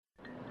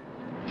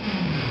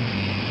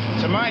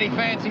mighty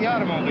fancy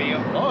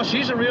automobile. Oh,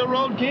 she's a real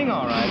road king,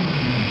 all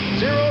right.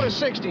 0 to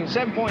 60 in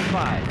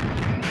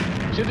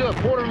 7.5. She'll do a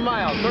quarter of a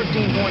mile,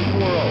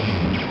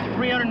 13.40.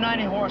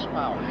 390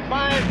 horsepower,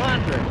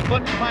 500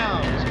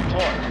 foot-pounds of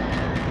torque.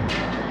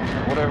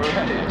 Whatever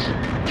that is.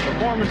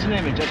 Performance and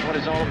image, that's what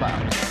it's all about.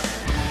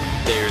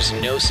 There's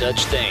no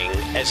such thing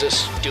as a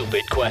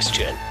stupid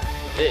question.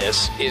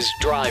 This is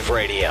Drive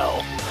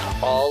Radio.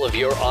 All of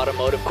your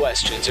automotive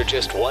questions are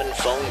just one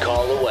phone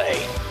call away.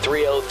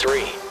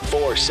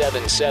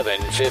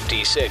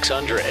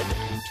 303-477-5600.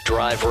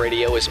 Drive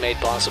Radio is made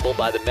possible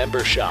by the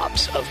member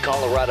shops of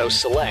Colorado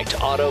Select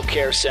Auto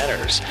Care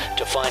Centers.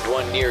 To find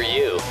one near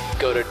you,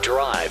 go to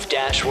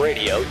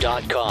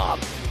drive-radio.com.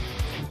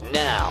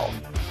 Now,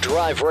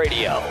 Drive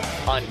Radio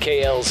on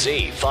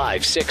KLZ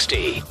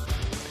 560.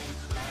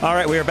 All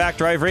right, we are back.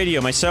 Drive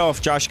Radio.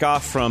 Myself, Josh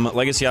Goff from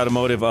Legacy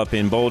Automotive up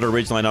in Boulder,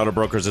 Ridgeline Auto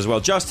Brokers as well.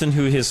 Justin,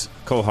 who his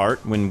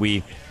cohort, when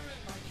we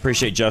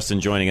appreciate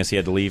Justin joining us, he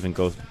had to leave and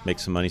go make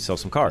some money, sell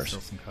some cars.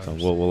 So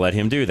we'll let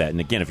him do that.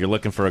 And again, if you're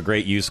looking for a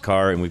great used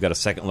car, and we've got a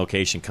second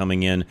location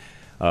coming in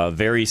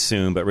very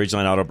soon, but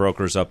Ridgeline Auto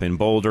Brokers up in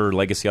Boulder,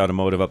 Legacy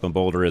Automotive up in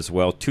Boulder as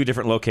well. 2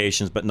 different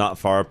locations, but not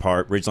far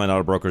apart.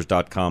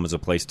 RidgelineAutobrokers.com is a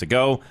place to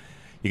go.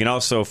 You can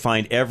also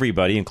find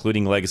everybody,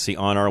 including Legacy,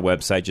 on our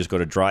website. Just go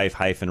to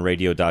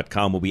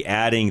drive-radio.com. We'll be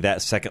adding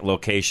that second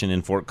location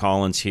in Fort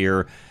Collins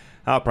here.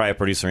 I'll probably,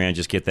 producer Ann,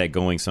 just get that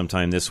going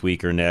sometime this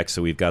week or next,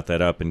 so we've got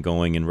that up and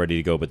going and ready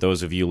to go. But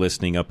those of you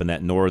listening up in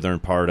that northern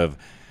part of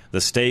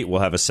the state,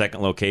 we'll have a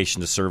second location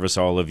to service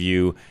all of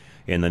you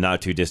in the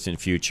not-too-distant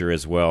future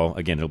as well.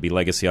 Again, it'll be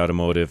Legacy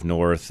Automotive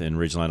North and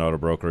Ridgeline Auto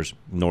Brokers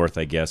North,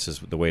 I guess, is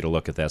the way to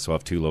look at that. So we'll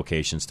have 2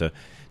 locations to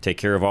take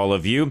care of all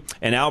of you.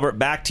 And Albert,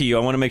 back to you. I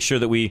want to make sure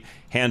that we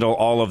handle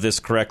all of this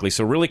correctly.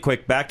 So really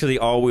quick, back to the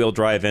all-wheel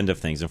drive end of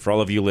things. And for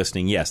all of you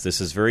listening, yes, this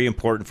is very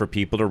important for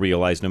people to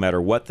realize no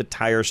matter what the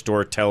tire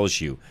store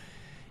tells you.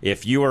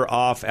 If you are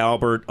off,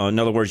 Albert, in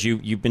other words,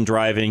 you've been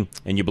driving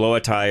and you blow a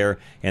tire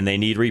and they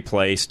need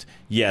replaced,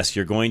 yes,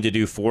 you're going to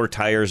do 4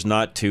 tires,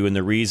 not 2. And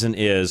the reason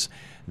is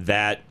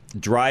that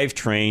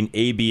drivetrain,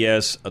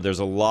 ABS, there's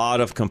a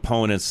lot of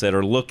components that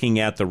are looking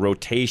at the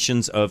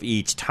rotations of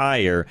each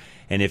tire.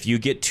 And if you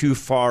get too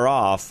far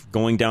off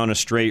going down a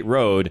straight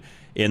road,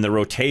 in the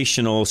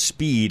rotational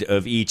speed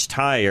of each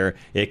tire,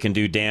 it can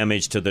do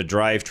damage to the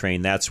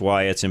drivetrain. That's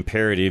why it's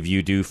imperative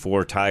you do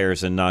 4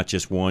 tires and not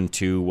just 1,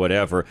 2,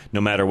 whatever,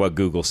 no matter what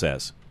Google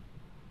says.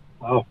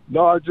 Oh,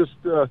 no, I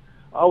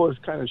was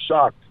kind of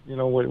shocked,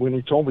 when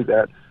he told me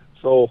that.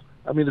 So,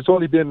 I mean, it's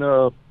only been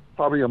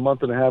probably a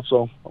month and a half,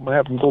 so I'm going to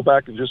have him go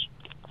back and just,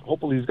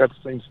 hopefully he's got the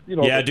same,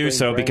 Yeah, do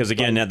so, because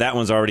again, that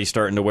one's already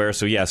starting to wear,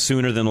 so yeah,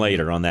 sooner than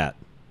later on that.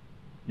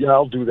 Yeah,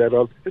 I'll do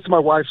that. It's my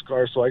wife's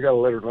car, so I got to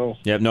let her know.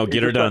 Yeah, no,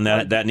 get her done.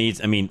 That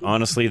needs, I mean,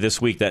 honestly, this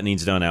week that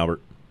needs done,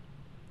 Albert.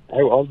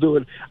 I'll do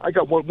it. I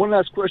got one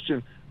last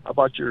question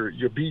about your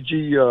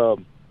BG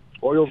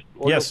oil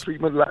yes.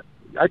 treatment.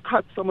 I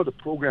caught some of the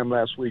program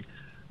last week,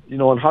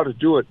 on how to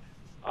do it.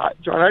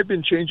 John, I've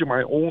been changing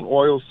my own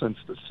oil since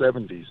the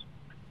 70s.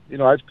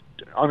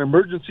 On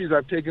emergencies,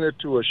 I've taken it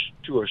to a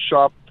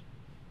shop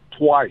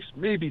twice,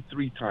 maybe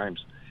 3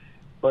 times.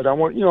 But I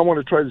want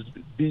to try this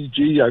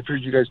BG. I've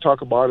heard you guys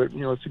talk about it.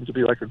 It seems to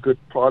be like a good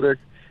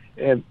product.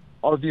 And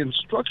are the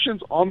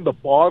instructions on the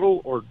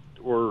bottle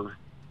or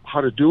how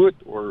to do it?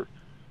 Or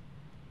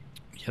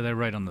yeah, they're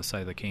right on the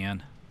side of the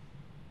can.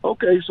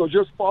 Okay, so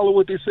just follow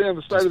what they say on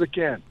the side of the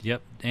can.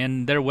 Yep,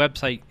 and their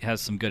website has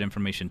some good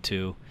information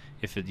too.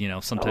 If it,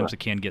 sometimes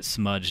it can get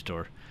smudged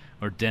or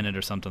dented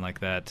or something like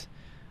that.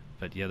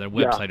 But yeah, their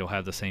website will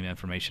have the same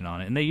information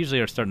on it, and they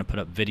usually are starting to put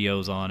up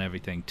videos on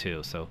everything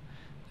too. So.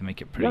 They make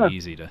it pretty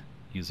easy to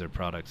use their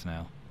products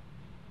now.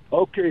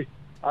 Okay.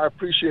 I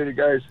appreciate it,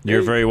 guys.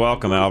 You're very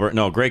welcome, Albert.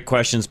 No, great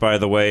questions, by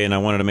the way, and I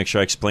wanted to make sure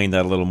I explained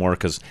that a little more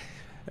because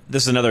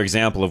this is another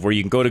example of where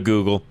you can go to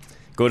Google,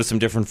 go to some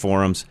different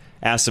forums,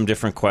 ask some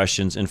different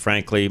questions, and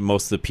frankly,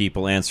 most of the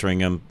people answering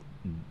them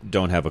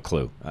don't have a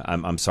clue.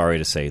 I'm sorry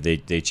to say.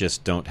 They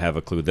just don't have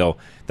a clue. They'll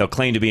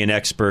claim to be an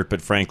expert,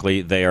 but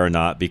frankly, they are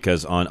not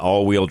because on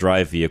all-wheel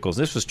drive vehicles,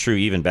 this was true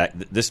even back,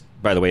 this,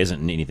 by the way,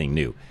 isn't anything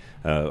new.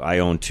 I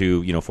own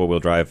 2,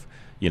 4-wheel drive,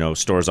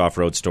 stores,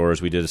 off-road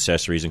stores. We did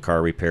accessories and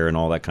car repair and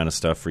all that kind of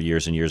stuff for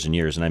years and years and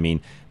years. And I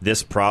mean,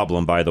 this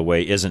problem, by the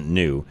way, isn't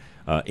new.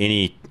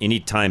 Any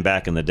time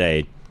back in the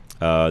day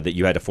that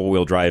you had a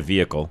 4-wheel drive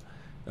vehicle,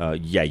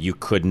 you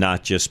could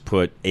not just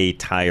put a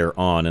tire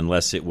on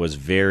unless it was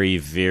very,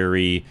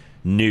 very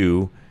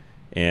new.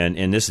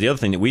 And this is the other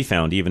thing that we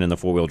found, even in the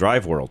 4-wheel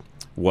drive world,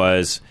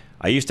 was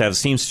I used to have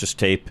seamstress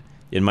tape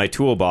in my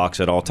toolbox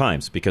at all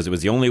times because it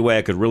was the only way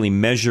I could really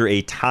measure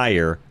a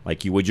tire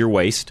like you would your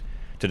waist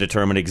to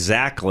determine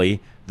exactly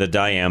the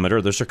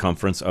diameter, the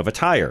circumference of a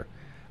tire.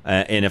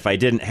 And if I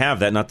didn't have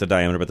that, not the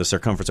diameter, but the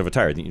circumference of a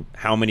tire,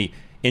 how many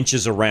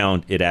inches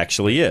around it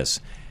actually is.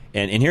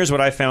 And here's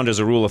what I found as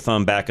a rule of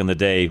thumb back in the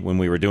day when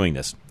we were doing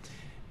this.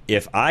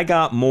 If I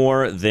got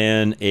more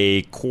than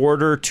a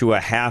 1/4 to a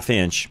 1/2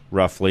 inch,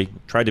 roughly,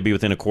 tried to be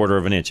within a 1/4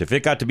 of an inch. If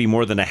it got to be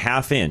more than a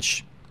 1/2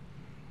 inch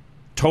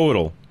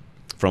total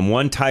from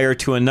one tire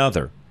to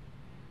another,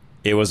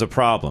 it was a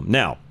problem.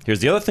 Now, here's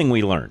the other thing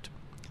we learned.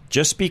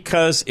 Just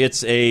because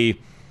it's a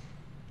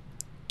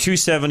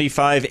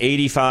 275,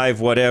 85,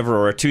 whatever,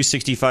 or a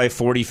 265,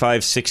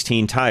 45,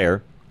 16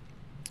 tire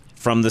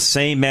from the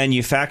same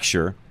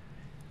manufacturer,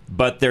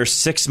 but they're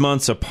 6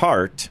 months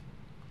apart,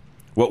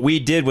 what we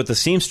did with the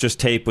seamstress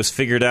tape was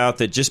figured out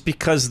that just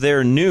because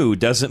they're new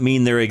doesn't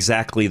mean they're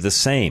exactly the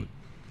same.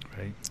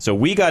 Right. So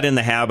we got in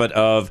the habit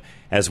of,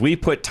 as we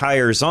put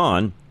tires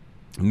on,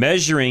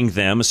 measuring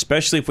them,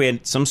 especially if we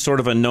had some sort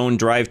of a known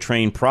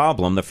drivetrain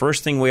problem. The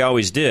first thing we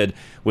always did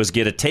was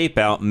get a tape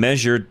out,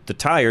 measured the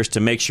tires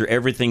to make sure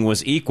everything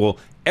was equal.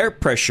 Air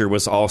pressure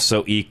was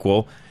also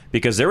equal,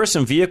 because there were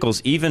some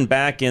vehicles even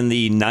back in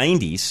the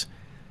 90s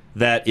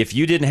that if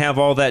you didn't have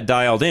all that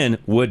dialed in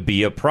would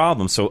be a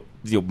problem. So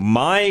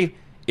my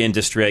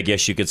industry, I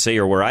guess you could say,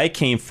 or where I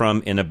came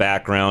from in a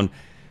background,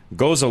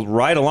 goes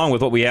right along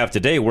with what we have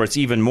today, where it's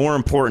even more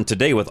important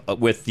today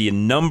with the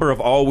number of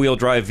all-wheel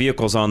drive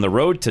vehicles on the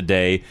road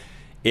today.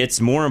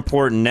 It's more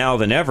important now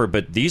than ever,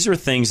 but these are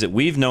things that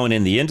we've known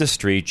in the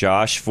industry,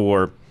 Josh,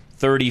 for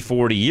 30,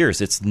 40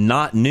 years. It's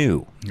not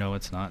new. No,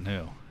 it's not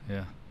new.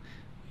 Yeah,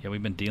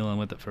 we've been dealing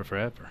with it for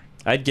forever.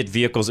 I'd get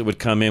vehicles that would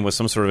come in with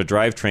some sort of a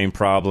drivetrain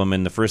problem,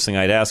 and the first thing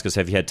I'd ask is,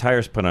 have you had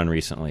tires put on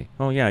recently?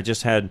 Oh, yeah, I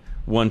just had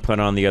one put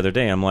on the other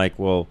day. I'm like,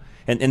 well,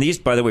 and these,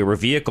 by the way, were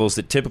vehicles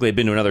that typically had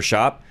been to another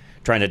shop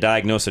trying to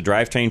diagnose a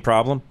drivetrain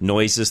problem,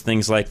 noises,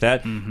 things like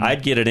that. Mm-hmm.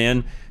 I'd get it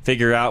in,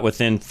 figure out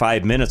within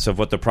 5 minutes of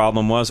what the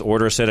problem was,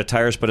 order a set of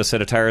tires, put a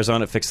set of tires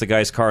on it, fix the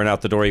guy's car, and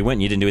out the door he went,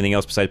 and you didn't do anything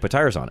else besides put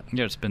tires on it.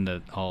 Yeah, it's been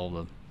to all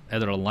the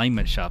other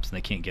alignment shops, and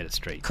they can't get it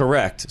straight.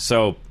 Correct.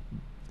 So,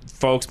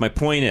 folks, my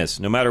point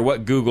is, no matter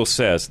what Google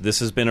says,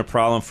 this has been a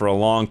problem for a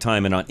long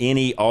time, and on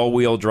any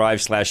all-wheel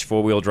drive /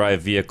 four-wheel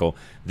drive vehicle,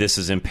 this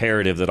is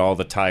imperative that all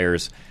the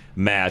tires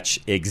match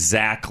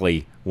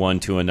exactly one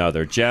to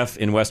another. Jeff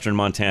in Western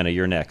Montana,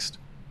 you're next.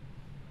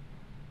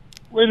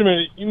 Wait a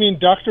minute. You mean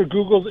Dr.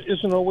 Google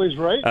isn't always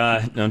right?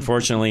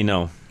 Unfortunately,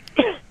 no.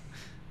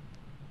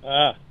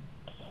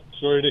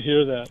 Sorry to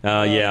hear that.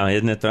 Yeah,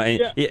 isn't it?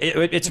 Yeah.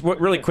 It's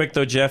really quick,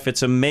 though, Jeff.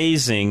 It's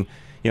amazing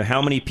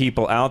how many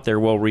people out there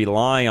will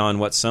rely on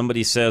what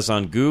somebody says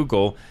on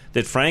Google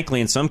that,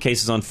 frankly, in some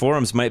cases on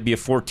forums might be a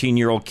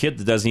 14-year-old kid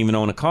that doesn't even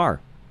own a car.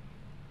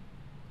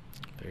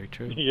 Very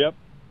true. Yep.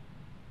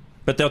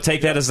 But they'll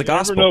take that as the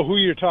gospel. You never know who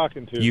you're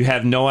talking to. You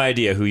have no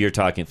idea who you're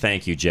talking.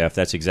 Thank you, Jeff.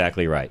 That's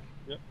exactly right.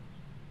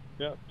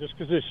 Yeah, just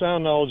because they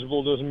sound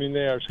knowledgeable doesn't mean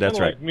they are. It's That's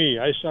right. like me.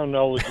 I sound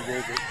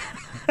knowledgeable.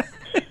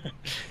 But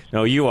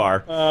no, you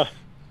are.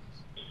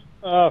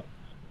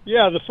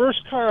 Yeah, the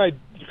car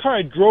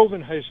I drove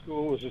in high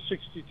school was a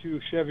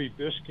 62 Chevy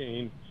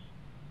Biscayne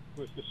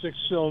with a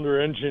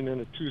 6-cylinder engine and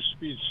a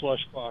 2-speed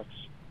slush box.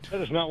 That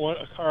is not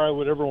a car I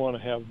would ever want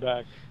to have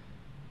back.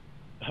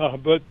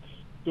 But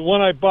the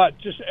one I bought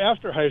just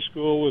after high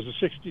school was a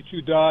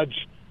 62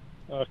 Dodge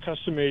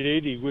Custom-Made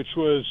 80, which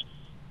was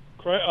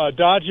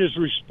Dodge's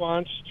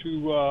response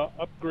to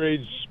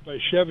upgrades by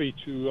Chevy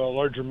to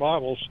larger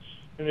models.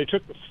 And they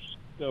took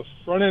the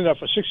front end off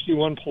a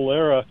 61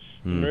 Polara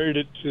and married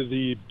it to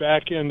the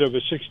back end of a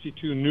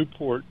 62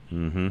 Newport,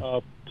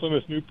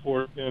 Plymouth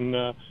Newport,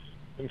 and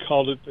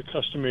called it the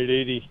Custom-Made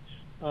 80.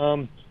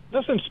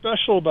 Nothing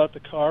special about the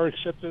car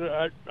except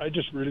that I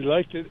just really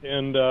liked it,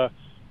 and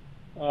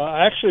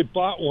I actually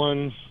bought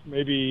one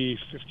maybe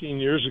 15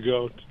 years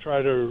ago to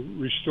try to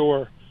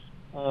restore,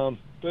 but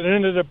it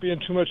ended up being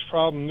too much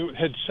problem. It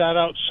had sat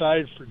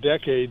outside for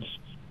decades,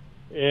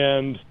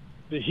 and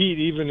the heat,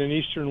 even in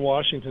eastern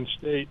Washington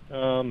State,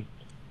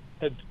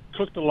 had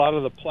cooked a lot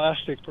of the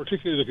plastic,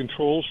 particularly the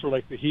controls for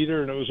like the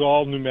heater, and it was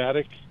all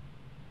pneumatic.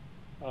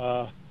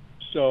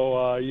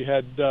 So you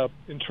had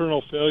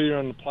internal failure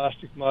on the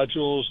plastic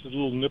modules. The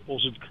little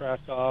nipples would crack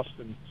off,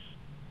 and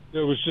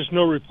there was just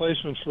no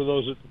replacements for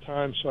those at the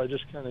time, so I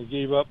just kind of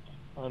gave up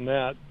on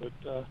that.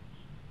 But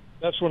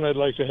that's one I'd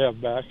like to have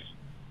back.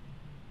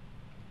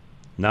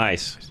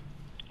 Nice.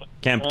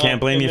 Can't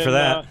blame you for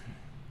that.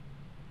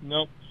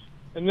 Nope.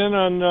 And then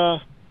on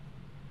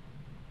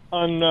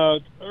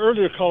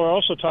earlier caller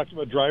also talked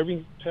about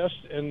driving tests,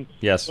 and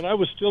yes, when I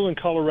was still in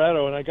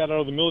Colorado and I got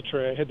out of the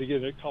military, I had to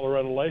get a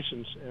Colorado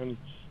license, and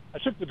I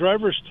took the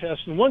driver's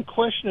test, and one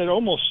question that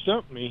almost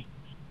stumped me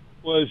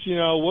was,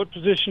 what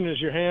position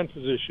is your hand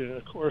position? And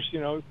of course,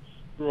 we're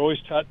always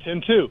taught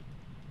 10-2,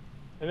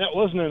 and that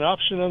wasn't an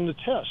option on the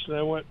test. And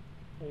I went,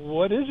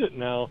 what is it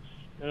now?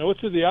 And I went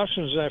through the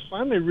options, and I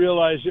finally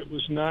realized it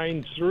was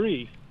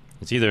 9-3.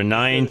 It's either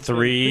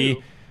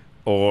 9-3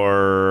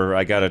 or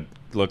I got to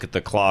look at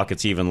the clock.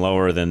 It's even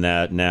lower than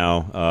that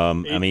now.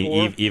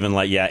 Even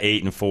like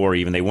 8 and 4.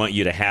 Even they want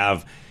you to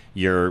have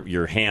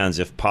your hands,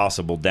 if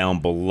possible, down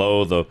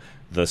below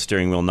the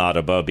steering wheel, not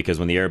above, because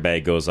when the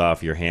airbag goes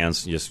off, your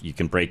hands you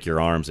can break your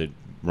arms. It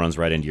runs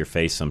right into your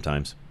face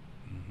sometimes.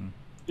 Mm-hmm.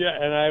 Yeah,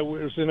 and I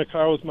was in a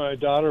car with my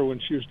daughter when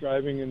she was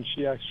driving, and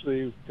she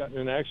actually got in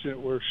an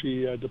accident where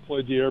she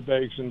deployed the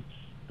airbags, and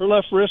her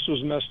left wrist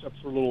was messed up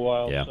for a little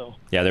while. Yeah, So.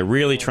 yeah, they're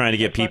really trying to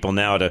get people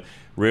now to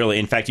really.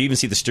 In fact, you even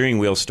see the steering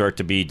wheels start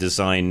to be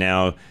designed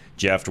now,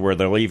 Jeff, to where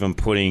they're even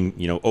putting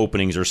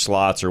openings or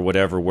slots or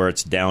whatever where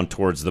it's down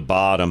towards the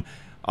bottom.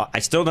 I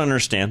still don't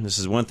understand. This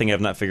is one thing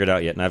I've not figured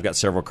out yet, and I've got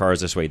several cars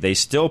this way. They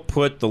still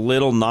put the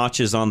little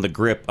notches on the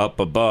grip up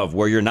above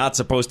where you're not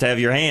supposed to have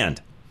your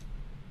hand.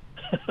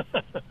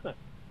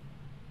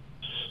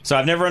 So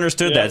I've never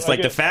understood that. It's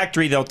like the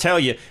factory, they'll tell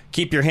you,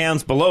 keep your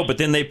hands below, but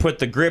then they put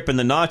the grip and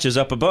the notches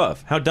up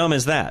above. How dumb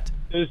is that?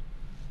 It's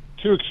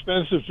too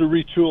expensive to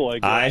retool, I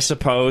guess. I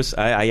suppose.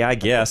 I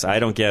guess. I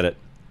don't get it.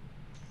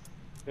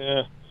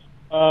 Yeah.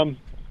 And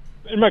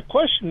my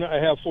question I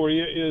have for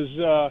you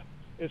is,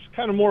 it's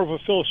kind of more of a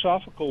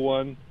philosophical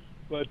one,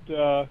 but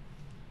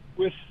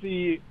with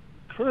the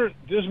current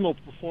dismal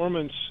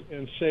performance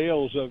and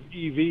sales of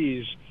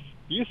EVs,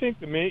 do you think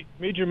the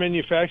major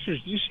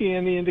manufacturers, do you see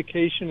any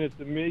indication that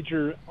the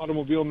major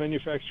automobile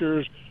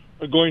manufacturers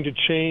are going to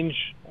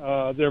change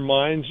their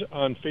minds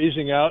on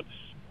phasing out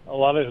a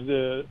lot of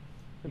the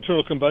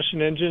internal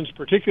combustion engines,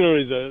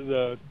 particularly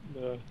the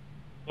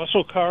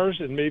muscle cars,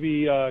 and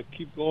maybe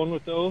keep going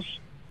with those?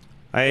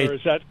 I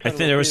think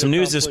there was some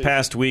news this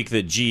past week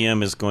that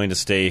GM is going to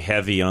stay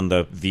heavy on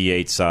the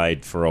V8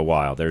 side for a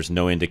while. There's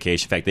no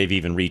indication. In fact, they've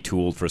even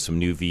retooled for some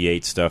new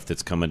V8 stuff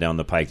that's coming down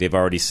the pike. They've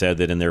already said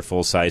that in their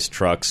full-size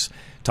trucks,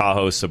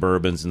 Tahoe,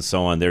 Suburbans, and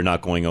so on, they're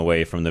not going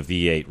away from the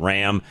V8.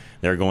 Ram,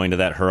 they're going to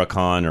that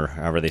Huracan, or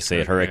however they say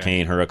it,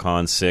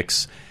 Huracan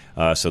 6.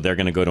 So they're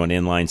going to go to an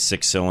inline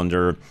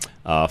six-cylinder.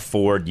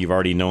 Ford, you've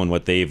already known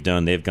what they've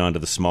done. They've gone to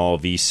the small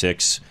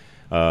V6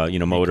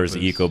 motors,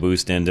 the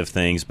EcoBoost end of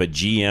things, but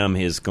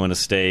GM is going to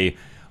stay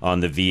on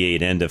the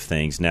V8 end of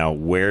things. Now,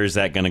 where is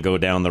that going to go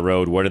down the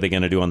road? What are they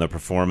going to do on the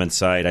performance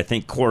side? I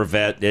think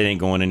Corvette, it ain't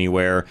going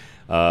anywhere.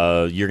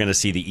 You're going to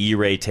see the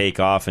E-Ray take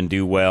off and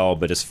do well,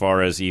 but as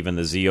far as even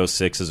the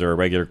Z06s or a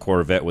regular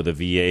Corvette with a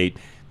V8,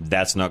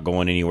 that's not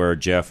going anywhere,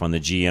 Jeff, on the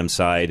GM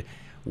side.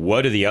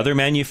 What are the other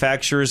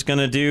manufacturers going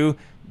to do?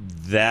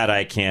 That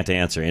I can't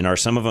answer. And are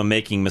some of them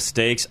making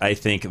mistakes? I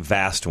think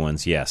vast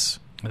ones, yes.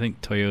 I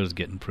think Toyota's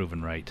getting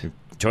proven right.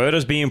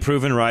 Toyota's being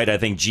proven right. I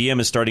think GM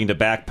is starting to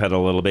backpedal a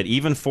little bit.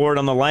 Even Ford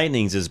on the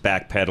Lightnings is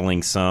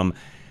backpedaling some.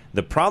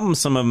 The problem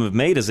some of them have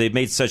made is they've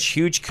made such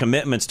huge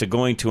commitments to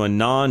going to a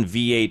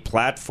non-V8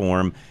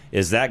 platform.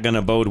 Is that going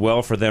to bode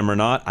well for them or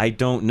not? I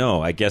don't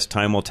know. I guess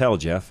time will tell,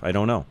 Jeff. I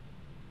don't know.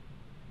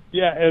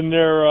 Yeah, and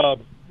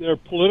their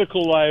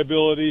political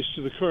liabilities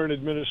to the current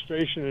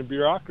administration and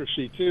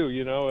bureaucracy, too,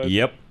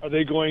 Yep. Are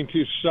they going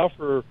to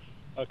suffer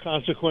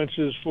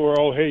consequences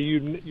for, hey,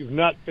 you've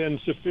not been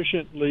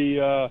sufficiently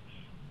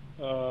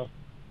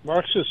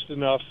Marxist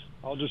enough?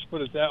 I'll just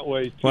put it that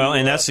way. Well,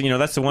 and that's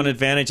the one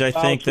advantage I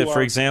think that,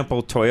 for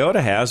example,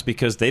 Toyota has,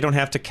 because they don't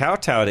have to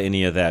kowtow to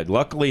any of that.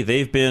 Luckily,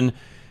 they've been,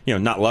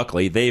 not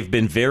luckily, they've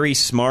been very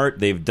smart.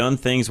 They've done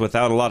things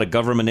without a lot of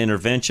government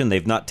intervention.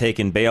 They've not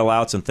taken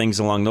bailouts and things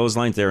along those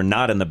lines. They're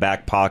not in the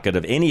back pocket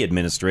of any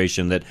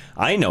administration that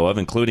I know of,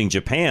 including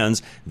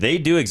Japan's. They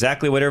do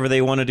exactly whatever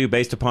they want to do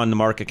based upon the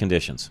market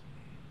conditions.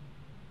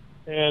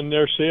 And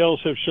their sales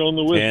have shown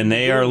the wisdom. And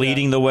they are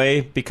leading the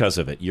way because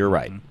of it. You're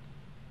right.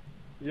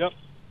 Yep.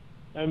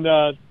 And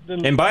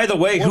by the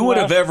way, who would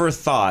have ever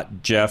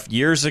thought, Jeff,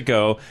 years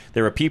ago,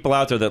 there were people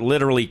out there that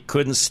literally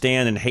couldn't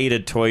stand and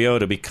hated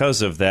Toyota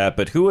because of that,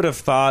 but who would have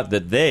thought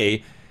that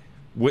they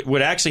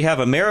would actually have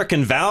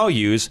American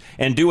values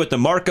and do what the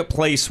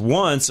marketplace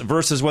wants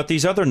versus what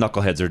these other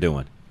knuckleheads are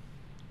doing?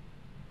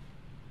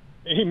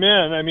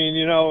 Amen. I mean,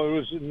 it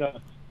was in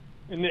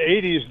the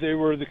 80s, they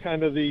were the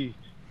kind of the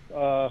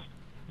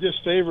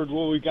disfavored,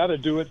 well, we got to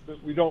do it,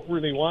 but we don't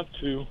really want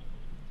to.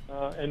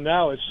 And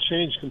now it's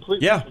changed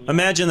completely. Yeah,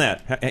 imagine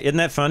that. Isn't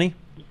that funny?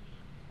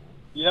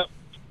 Yep.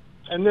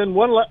 And then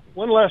one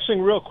last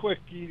thing real quick,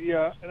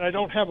 and I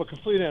don't have a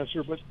complete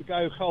answer, but the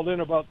guy who called in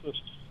about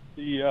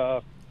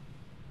the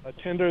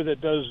tender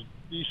that does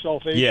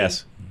desulfation.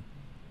 Yes.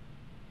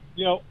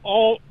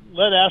 All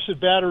lead-acid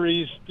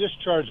batteries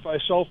discharge by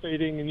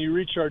sulfating, and you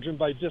recharge them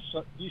by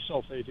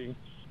desulfating.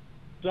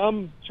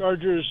 Some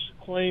chargers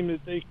claim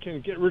that they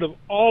can get rid of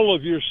all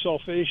of your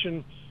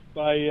sulfation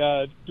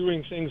by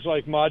doing things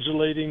like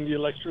modulating the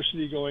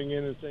electricity going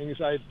in and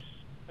things. I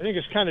think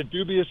it's kind of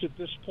dubious at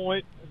this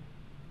point.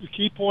 The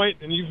key point,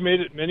 and you've made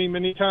it many,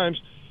 many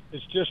times,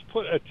 is just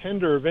put a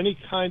tender of any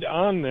kind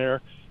on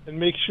there and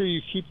make sure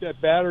you keep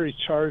that battery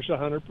charged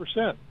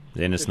 100%.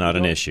 Then it's not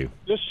an issue.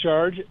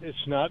 Discharge,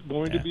 it's not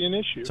going to be an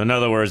issue. So in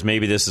other words,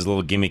 maybe this is a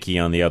little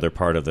gimmicky on the other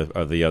part of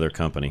the other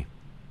company.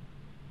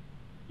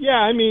 Yeah,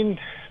 I mean,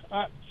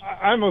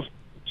 I'm of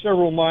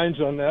several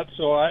minds on that,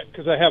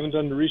 because I haven't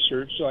done the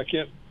research, so I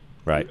can't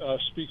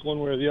speak one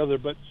way or the other.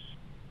 But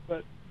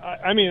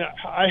I mean,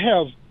 I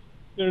have.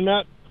 They're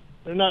not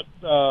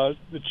the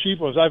cheap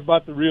ones. I've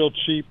bought the real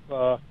cheap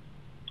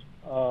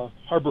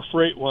Harbor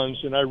Freight ones,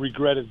 and I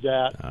regretted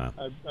that.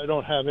 I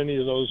don't have any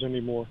of those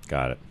anymore.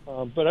 Got it.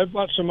 But I've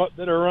bought some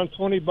that are around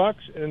 $20,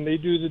 and they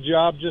do the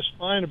job just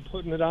fine of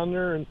putting it on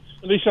there, and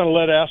at least on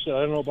lead acid.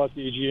 I don't know about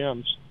the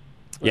AGMs.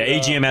 Yeah,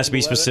 AGM has to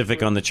be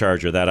specific on the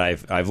Charger. That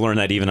I've learned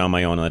that even on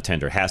my own on the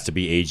tender. It has to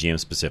be AGM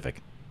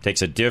specific.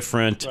 Takes a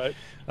different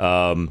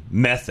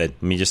method.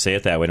 Let me just say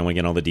it that way. I don't want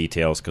to get all the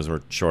details because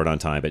we're short on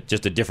time, but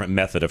just a different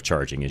method of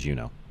charging, as you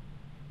know.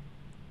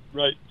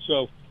 Right.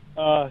 So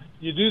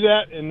you do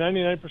that, and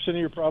 99% of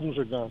your problems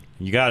are gone.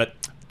 You got it.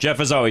 Jeff,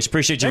 as always,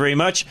 appreciate you very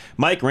much.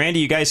 Mike, Randy,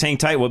 you guys hang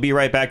tight. We'll be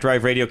right back.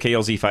 Drive Radio,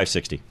 KLZ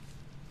 560.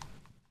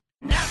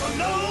 Never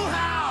know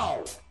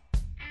how.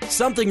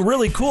 Something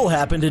really cool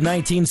happened in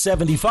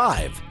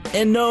 1975.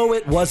 And no,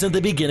 it wasn't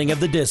the beginning of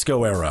the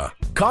disco era.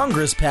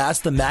 Congress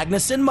passed the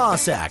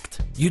Magnuson-Moss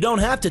Act. You don't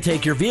have to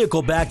take your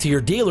vehicle back to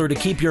your dealer to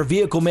keep your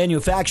vehicle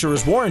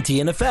manufacturer's warranty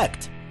in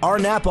effect. Our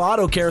Napa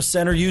Auto Care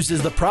Center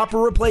uses the proper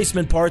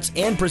replacement parts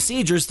and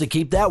procedures to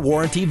keep that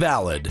warranty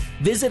valid.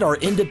 Visit our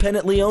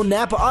independently owned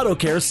Napa Auto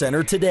Care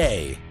Center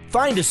today.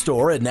 Find a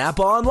store at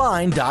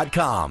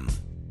NapaOnline.com.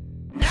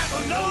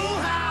 Never know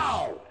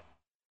how.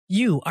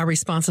 You are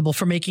responsible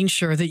for making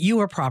sure that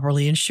you are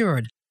properly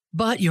insured,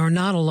 but you're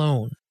not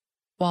alone.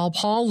 While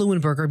Paul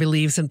Leuenberger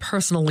believes in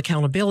personal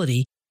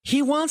accountability,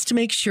 he wants to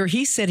make sure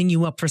he's setting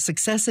you up for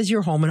success as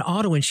your home and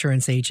auto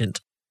insurance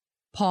agent.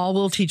 Paul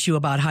will teach you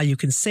about how you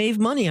can save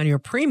money on your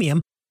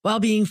premium while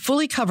being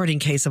fully covered in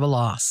case of a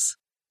loss.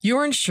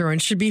 Your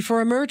insurance should be for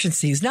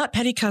emergencies, not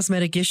petty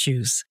cosmetic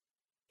issues.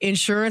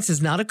 Insurance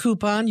is not a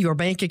coupon, your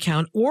bank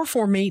account, or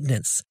for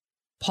maintenance.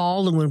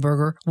 Paul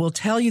Leuenberger will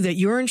tell you that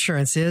your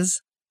insurance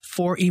is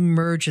for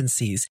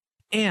emergencies.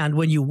 And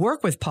when you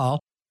work with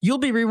Paul, you'll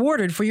be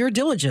rewarded for your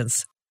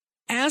diligence.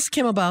 Ask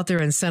him about their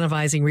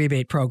incentivizing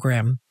rebate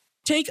program.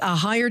 Take a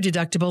higher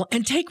deductible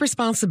and take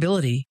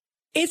responsibility.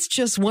 It's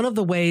just one of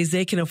the ways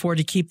they can afford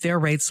to keep their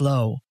rates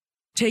low.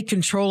 Take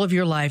control of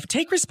your life.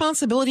 Take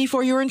responsibility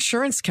for your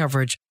insurance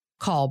coverage.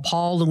 Call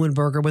Paul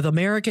Leuenberger with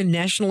American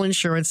National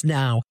Insurance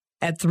now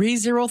at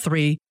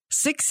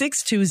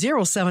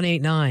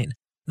 303-662-0789.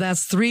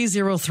 That's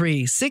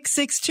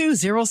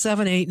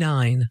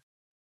 303-662-0789.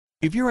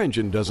 If your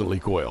engine doesn't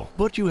leak oil,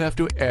 but you have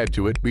to add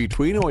to it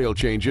between oil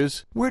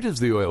changes, where does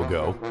the oil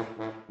go?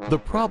 The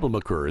problem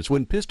occurs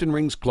when piston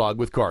rings clog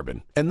with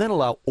carbon and then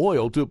allow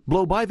oil to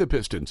blow by the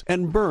pistons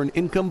and burn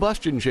in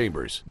combustion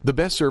chambers. The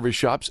best service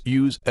shops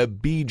use a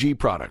BG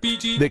product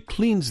that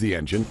cleans the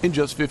engine in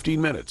just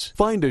 15 minutes.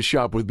 Find a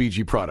shop with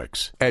BG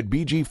products at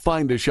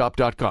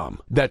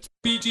bgfindashop.com. That's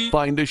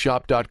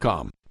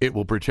bgfindashop.com. It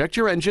will protect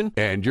your engine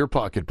and your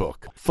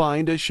pocketbook.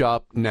 Find a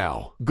shop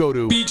now. Go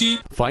to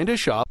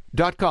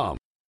bgfindashop.com.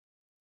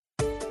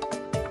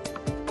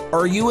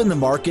 Are you in the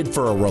market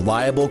for a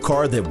reliable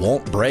car that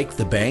won't break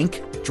the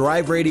bank?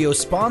 Drive Radio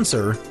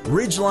sponsor,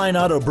 Ridgeline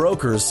Auto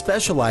Brokers,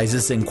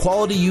 specializes in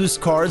quality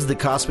used cars that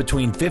cost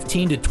between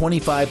 $15,000 to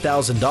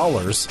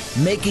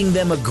 $25,000, making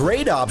them a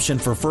great option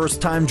for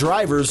first-time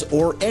drivers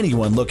or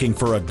anyone looking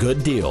for a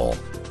good deal.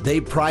 They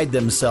pride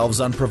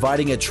themselves on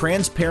providing a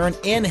transparent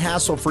and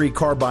hassle-free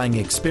car buying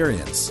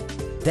experience.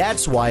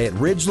 That's why at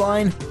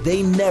Ridgeline,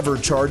 they never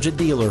charge a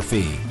dealer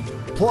fee.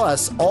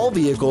 Plus, all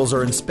vehicles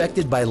are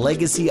inspected by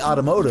Legacy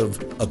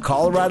Automotive, a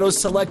Colorado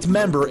Select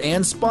member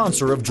and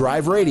sponsor of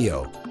Drive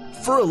Radio.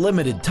 For a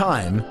limited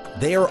time,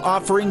 they are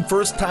offering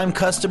first-time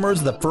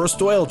customers the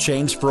first oil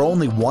change for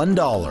only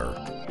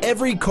 $1.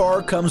 Every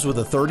car comes with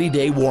a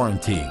 30-day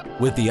warranty,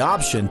 with the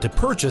option to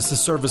purchase a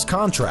service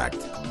contract.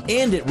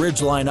 And at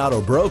Ridgeline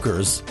Auto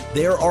Brokers,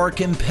 there are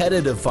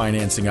competitive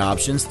financing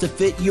options to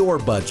fit your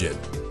budget.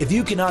 If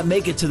you cannot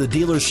make it to the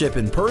dealership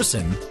in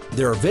person,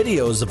 there are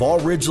videos of all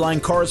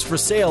Ridgeline cars for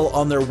sale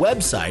on their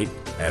website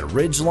at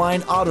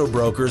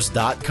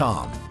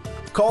ridgelineautobrokers.com.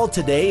 Call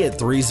today at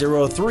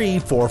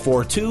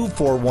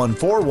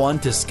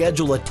 303-442-4141 to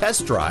schedule a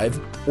test drive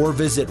or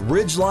visit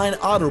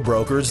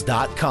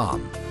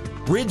ridgelineautobrokers.com.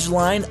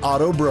 Ridgeline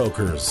Auto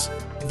Brokers,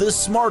 the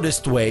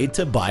smartest way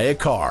to buy a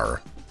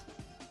car.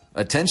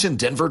 Attention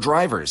Denver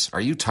drivers,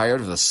 are you tired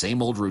of the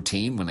same old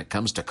routine when it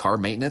comes to car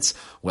maintenance?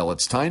 Well,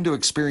 it's time to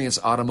experience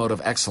automotive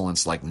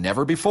excellence like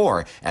never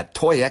before at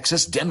Toy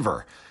Access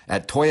Denver.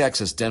 At Toy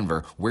Access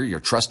Denver, we're your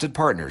trusted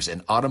partners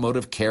in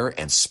automotive care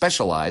and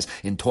specialize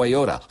in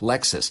Toyota,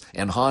 Lexus,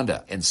 and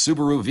Honda and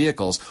Subaru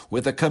vehicles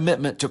with a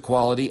commitment to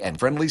quality, and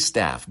friendly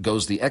staff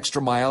goes the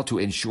extra mile to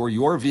ensure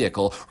your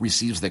vehicle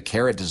receives the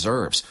care it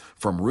deserves.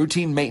 From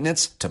routine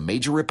maintenance to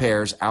major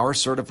repairs, our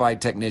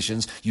certified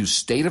technicians use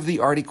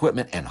state-of-the-art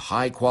equipment and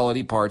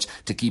high-quality parts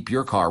to keep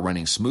your car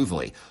running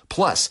smoothly.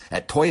 Plus,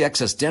 at Toy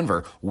Access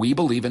Denver, we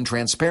believe in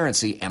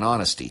transparency and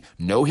honesty.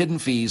 No hidden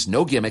fees,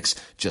 no gimmicks,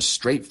 just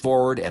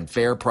straightforward and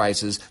fair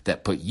prices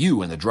that put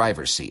you in the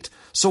driver's seat.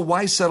 So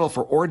why settle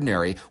for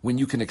ordinary when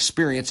you can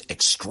experience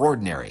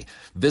extraordinary?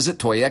 Visit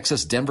Toy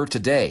Access Denver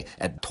today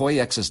at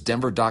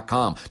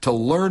toyaccessdenver.com to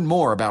learn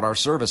more about our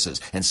services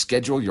and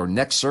schedule your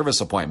next service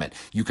appointment.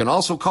 You can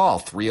also call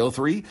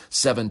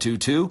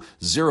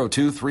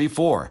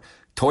 303-722-0234.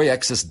 Toy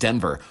Access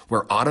Denver,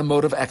 where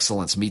automotive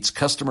excellence meets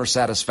customer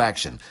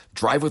satisfaction.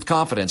 Drive with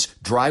confidence.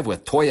 Drive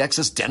with Toy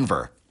Access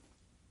Denver.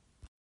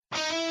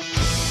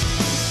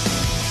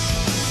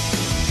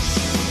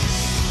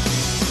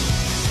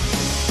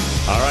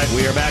 All right,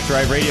 We are back.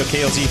 Drive Radio,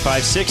 KLZ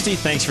 560.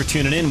 Thanks for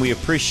tuning in. We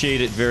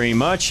appreciate it very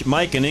much.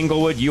 Mike in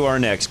Inglewood, you are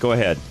next. Go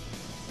ahead.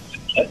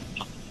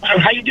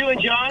 How you doing,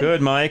 John?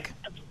 Good, Mike.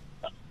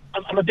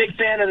 I'm a big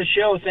fan of the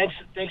show. Thanks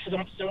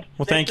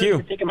thank you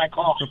for taking my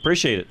call.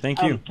 Appreciate it.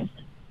 Thank you.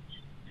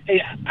 Hey,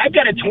 I've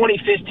got a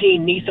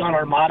 2015 Nissan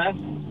Armada.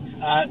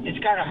 It's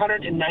got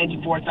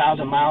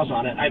 194,000 miles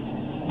on it.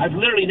 I've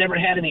literally never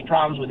had any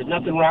problems with it.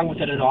 Nothing wrong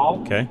with it at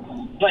all. Okay.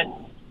 But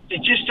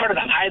it just started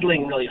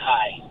idling really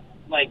high.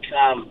 Like,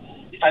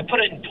 if I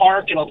put it in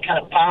park, it'll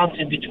kind of bounce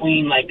in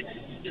between, like,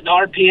 the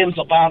RPMs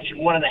will bounce from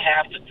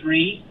 1.5 to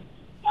 3.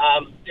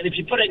 And if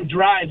you put it in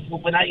drive,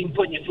 without even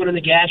putting your foot on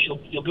the gas,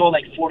 you'll go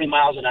like 40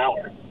 miles an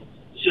hour.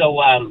 So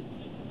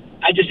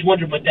I just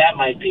wondered what that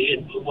might be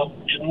and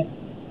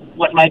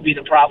what might be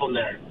the problem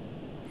there.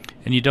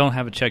 And you don't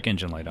have a check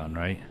engine light on,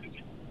 right?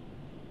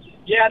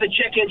 Yeah, the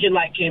check engine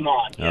light came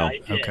on. Yeah,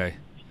 it did. Okay.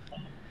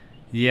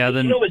 Yeah,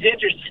 then... You know what was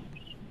interesting?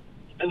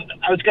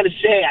 I was going to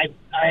say,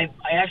 I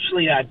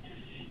actually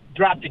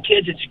dropped the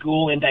kids at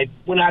school, and I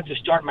went out to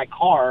start my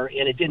car,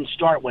 and it didn't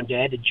start one day.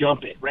 I had to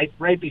jump it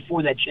right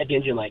before that check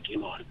engine light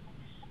came on.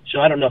 So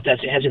I don't know if that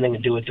has anything to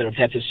do with it or if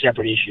that's a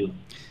separate issue.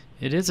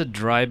 It is a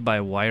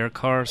drive-by-wire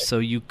car, so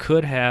you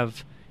could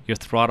have your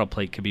throttle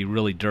plate could be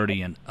really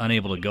dirty and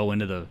unable to go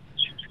into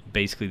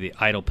basically the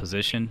idle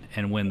position,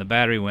 and when the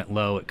battery went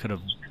low, it could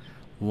have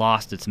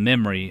lost its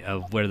memory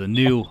of where the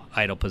new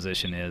idle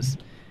position is,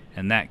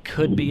 and that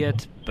could be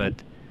it, but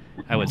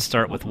I would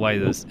start with why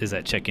is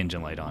that check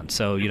engine light on.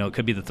 So, it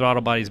could be the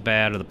throttle body's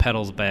bad or the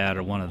pedal's bad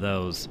or one of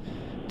those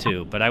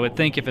too. But I would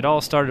think if it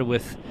all started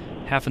with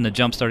having to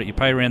jump start it, you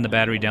probably ran the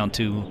battery down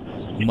too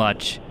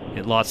much.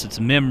 It lost its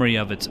memory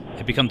of it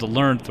becomes a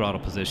learned throttle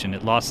position.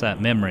 It lost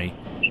that memory,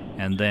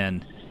 and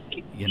then,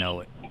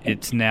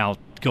 it's now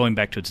going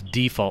back to its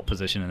default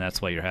position, and that's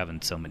why you're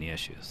having so many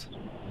issues.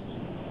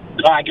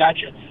 Oh, I got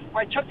you. Well,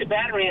 I took the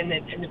battery, and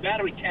the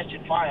battery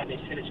tested fine. They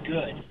said it's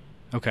good.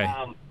 Okay.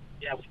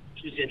 Yeah, which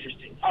was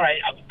interesting. All right,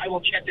 I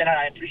will check that out.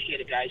 I appreciate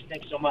it, guys.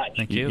 Thanks so much.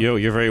 Thank you.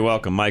 You're very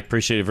welcome, Mike.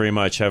 Appreciate it very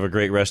much. Have a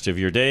great rest of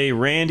your day.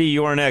 Randy,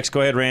 you are next.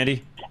 Go ahead,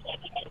 Randy.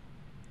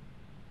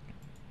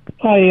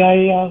 Hi,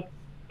 I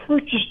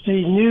purchased a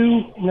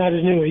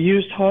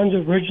used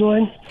Honda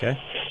Ridgeline. Okay.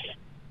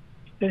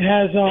 It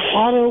has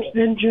auto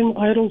engine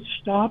idle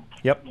stop.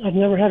 Yep. I've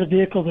never had a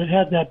vehicle that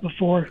had that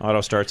before.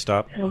 Auto start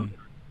stop.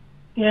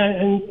 Yeah,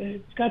 and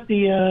it's got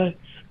the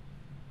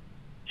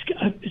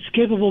it's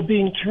capable of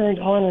being turned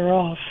on or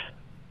off.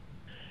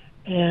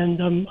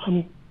 And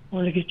I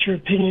want to get your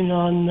opinion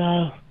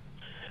on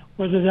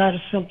whether that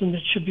is something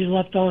that should be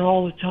left on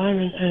all the time,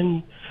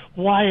 and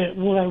why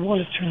would I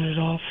want to turn it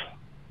off?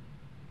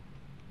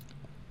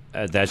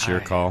 That's your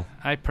call.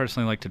 I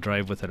personally like to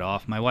drive with it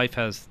off. My wife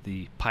has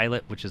the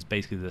Pilot, which is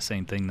basically the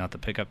same thing, not the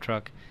pickup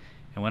truck.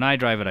 And when I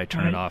drive it, I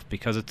turn it off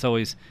because it's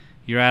always,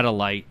 you're at a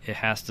light, it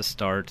has to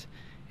start,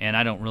 and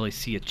I don't really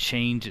see a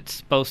change. It's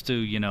supposed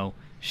to,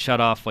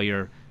 shut off while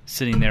you're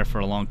sitting there for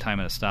a long time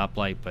at a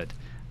stoplight, but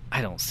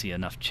I don't see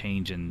enough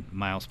change in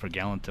miles per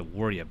gallon to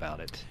worry about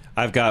it.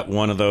 I've got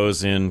one of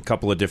those in a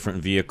couple of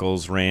different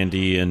vehicles,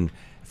 Randy, and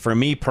for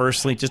me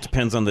personally, it just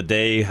depends on the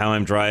day, how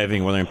I'm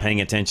driving, whether I'm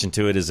paying attention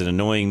to it. Is it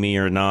annoying me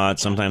or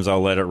not? Sometimes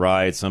I'll let it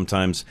ride.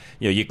 Sometimes,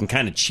 you can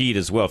kind of cheat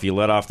as well. If you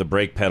let off the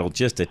brake pedal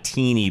just a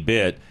teeny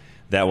bit,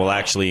 that will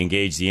actually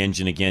engage the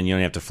engine again. You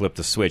don't have to flip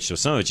the switch. So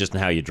some of it's just in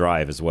how you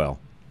drive as well.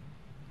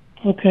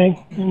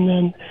 Okay. And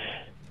then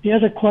the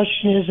other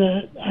question is,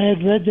 I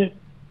had read that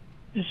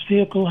this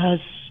vehicle has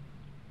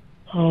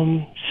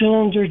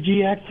cylinder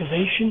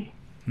deactivation.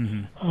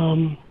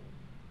 Mm-hmm.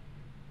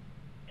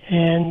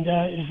 And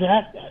is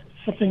that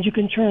something you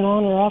can turn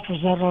on or off, or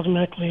is that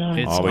automatically on?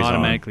 It's always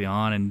automatically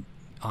on, and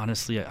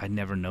honestly, I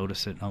never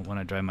notice it when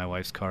I drive my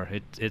wife's car.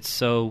 It's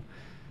so,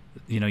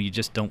 you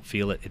just don't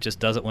feel it. It just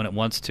does it when it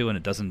wants to, and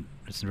it doesn't.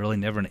 It's really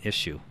never an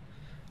issue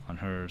on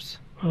hers.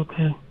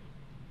 Okay.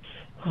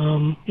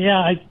 Yeah,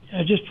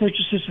 I just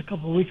purchased this a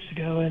couple of weeks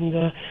ago, and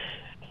I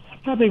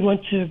probably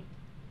went to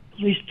at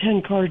least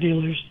 10 car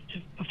dealers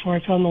before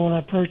I found the one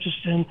I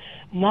purchased, and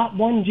not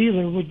one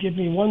dealer would give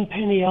me 1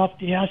 penny off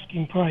the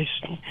asking price,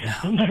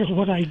 no matter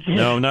what I did.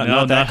 No,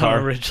 not that car.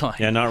 Ridgeline.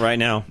 Yeah, not right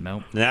now.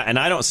 No. And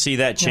I don't see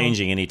that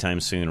changing anytime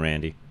soon,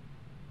 Randy.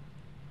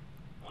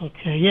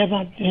 Okay, yeah,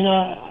 but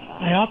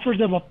I offered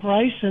them a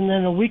price, and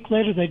then a week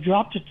later they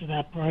dropped it to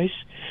that price.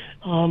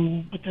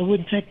 But they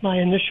wouldn't take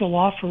my initial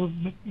offer,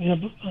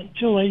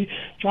 until they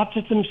dropped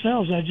it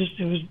themselves.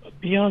 It was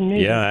beyond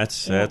me. Yeah,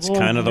 that's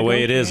kind of the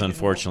way it is,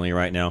 unfortunately,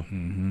 right now.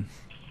 Mm-hmm.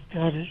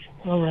 Got it.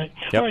 All right.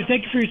 Yep. All right,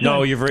 thank you for your time.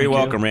 No, you're very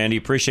welcome, Randy.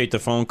 Appreciate the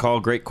phone call.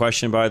 Great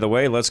question, by the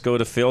way. Let's go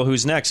to Phil.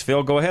 Who's next?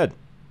 Phil, go ahead.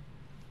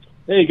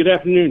 Hey, good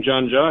afternoon,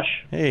 John, Josh.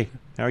 Hey,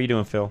 how are you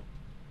doing, Phil?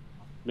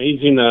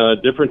 Amazing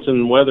difference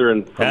in weather.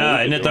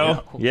 Isn't it,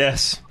 though?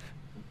 Yes.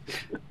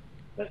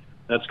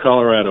 That's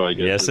Colorado, I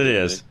guess. Yes, it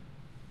is.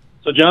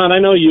 So, John, I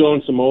know you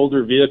own some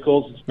older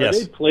vehicles. Yes. Are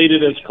they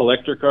plated as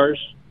collector cars?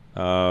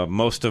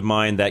 Most of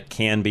mine that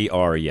can be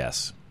are,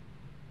 yes.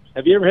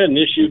 Have you ever had an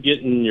issue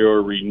getting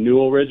your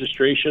renewal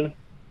registration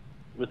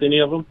with any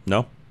of them?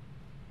 No.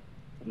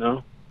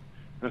 No?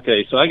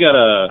 Okay, so I got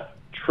a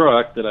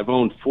truck that I've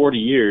owned 40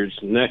 years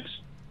next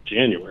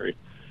January,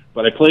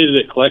 but I plated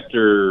it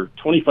collector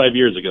 25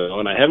 years ago,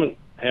 and I haven't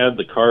had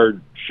the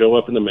card show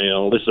up in the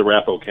mail. This is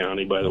Arapahoe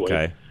County, by the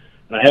way.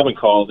 And I haven't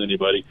called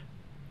anybody.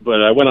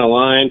 But I went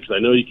online because I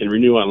know you can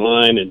renew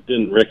online and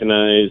didn't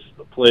recognize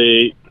the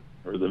plate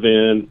or the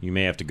VIN. You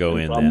may have to go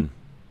in then.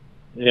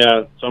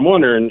 Yeah, so I'm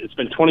wondering, it's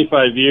been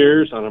 25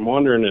 years, and I'm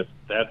wondering if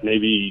that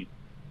maybe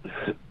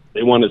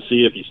they want to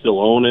see if you still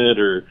own it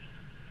or...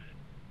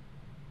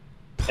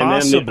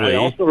 Possibly.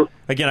 Also,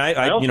 Again,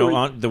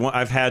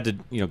 I've had to,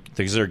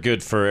 because they're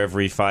good for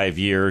every 5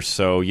 years,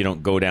 so you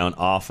don't go down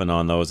often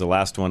on those. The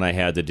last one I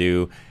had to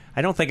do,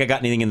 I don't think I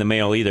got anything in the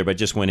mail either, but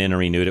just went in and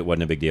renewed it.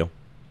 Wasn't a big deal.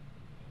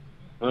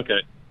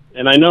 Okay.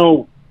 And I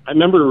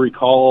remember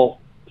recall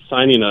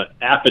signing an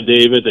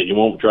affidavit that you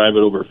won't drive it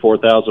over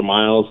 4,000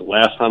 miles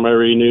last time I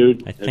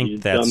renewed. I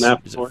think done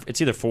that before? It's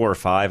either 4 or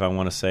 5, I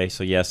want to say.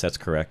 So, yes, that's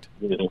correct.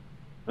 Yeah.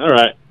 All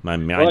right.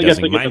 Mine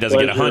doesn't get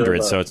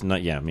 100, so it's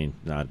not,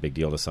 not a big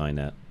deal to sign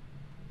that.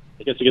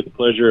 I guess I get the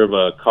pleasure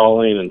of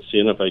calling and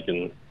seeing if I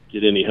can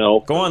get any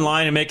help. Go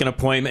online and make an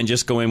appointment and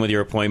just go in with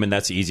your appointment.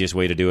 That's the easiest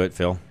way to do it,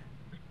 Phil.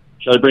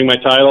 Should I bring my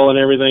title and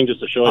everything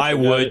just to show? I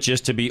would,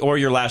 just to be, or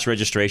your last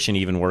registration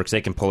even works. They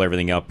can pull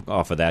everything up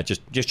off of that.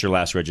 Just your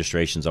last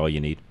registration's all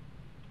you need,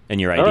 and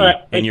your ID, right.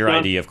 and your Tom.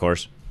 ID, of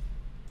course.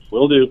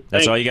 Will do. That's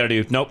Thanks. all you got to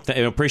do. Nope, I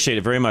appreciate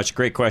it very much.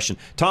 Great question,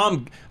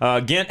 Tom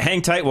Gint.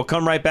 Hang tight. We'll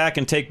come right back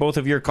and take both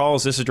of your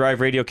calls. This is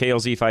Drive Radio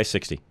KLZ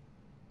 560.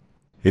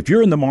 If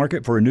you're in the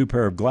market for a new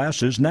pair of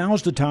glasses,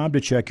 now's the time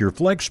to check your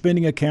Flex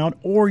Spending account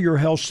or your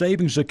Health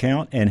Savings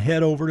account and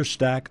head over to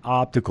Stack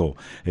Optical.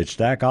 At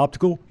Stack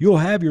Optical, you'll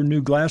have your new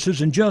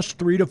glasses in just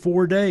 3 to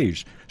 4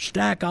 days.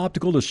 Stack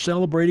Optical is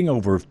celebrating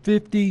over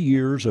 50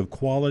 years of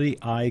quality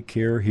eye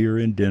care here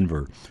in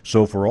Denver.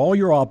 So for all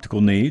your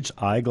optical needs,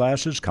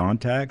 eyeglasses,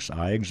 contacts,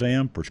 eye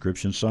exam,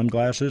 prescription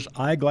sunglasses,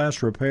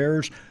 eyeglass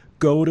repairs,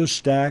 go to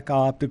Stack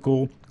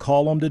Optical.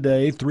 Call them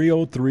today,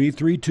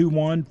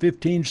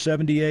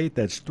 303-321-1578.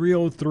 That's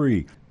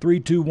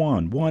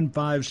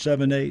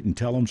 303-321-1578, and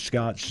tell them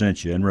Scott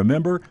sent you. And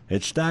remember,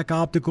 at Stack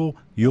Optical,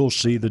 you'll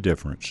see the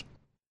difference.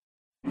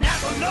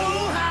 Napa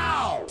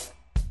know-how.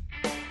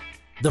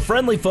 The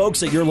friendly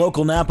folks at your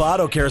local Napa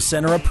Auto Care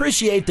Center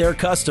appreciate their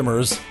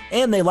customers,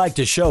 and they like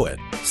to show it.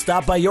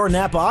 Stop by your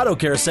Napa Auto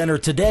Care Center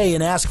today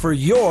and ask for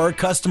your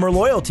customer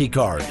loyalty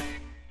card.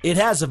 It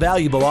has a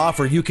valuable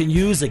offer you can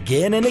use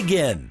again and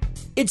again.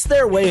 It's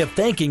their way of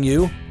thanking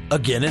you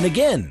again and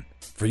again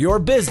for your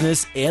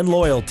business and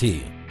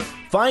loyalty.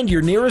 Find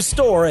your nearest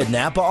store at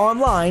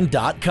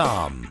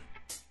NapaOnline.com.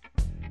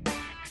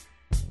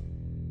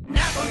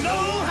 Napa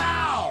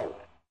know-how.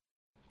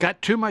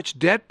 Got too much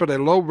debt but a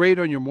low rate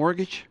on your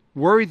mortgage?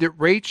 Worried that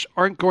rates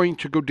aren't going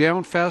to go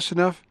down fast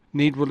enough?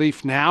 Need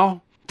relief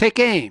now? Take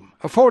AIM,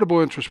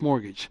 Affordable Interest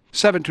Mortgage,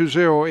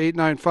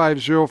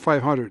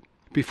 720-895-0500.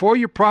 Before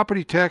your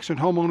property tax and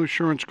homeowner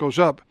insurance goes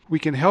up, we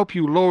can help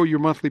you lower your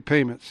monthly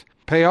payments,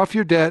 pay off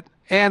your debt,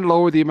 and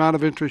lower the amount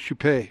of interest you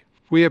pay.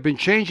 We have been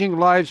changing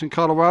lives in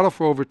Colorado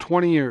for over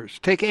 20 years.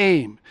 Take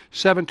AIM,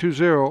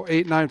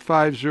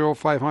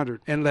 720-895-0500,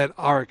 and let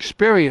our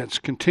experience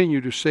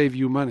continue to save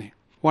you money.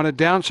 Want to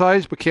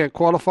downsize but can't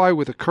qualify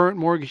with a current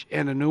mortgage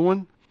and a new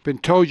one? Been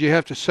told you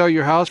have to sell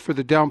your house for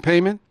the down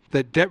payment?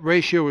 That debt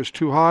ratio is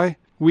too high?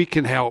 We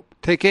can help.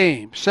 Take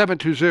AIM,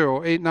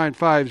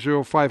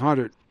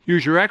 720-895-0500.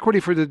 Use your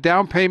equity for the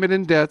down payment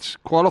and debts,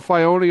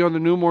 qualify only on the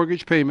new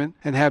mortgage payment,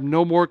 and have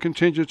no more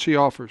contingency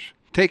offers.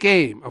 Take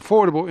AIM,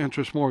 Affordable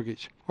Interest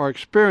Mortgage. Our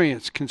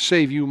experience can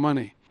save you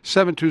money.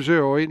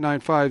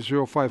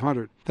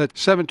 720-895-0500.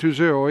 That's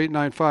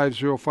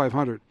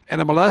 720-895-0500.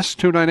 NMLS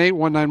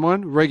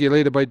 298191,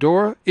 regulated by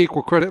DORA,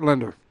 Equal Credit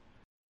Lender.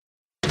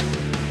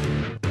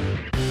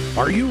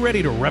 Are you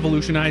ready to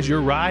revolutionize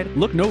your ride?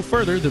 Look no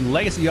further than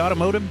Legacy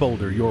Automotive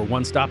Boulder, your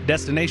one-stop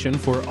destination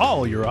for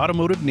all your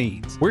automotive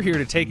needs. We're here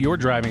to take your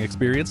driving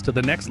experience to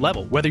the next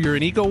level, whether you're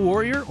an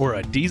eco-warrior or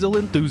a diesel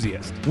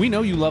enthusiast. We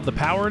know you love the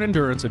power and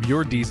endurance of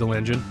your diesel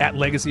engine. At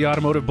Legacy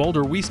Automotive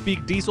Boulder, we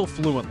speak diesel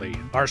fluently.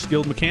 Our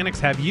skilled mechanics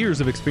have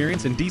years of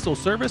experience in diesel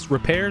service,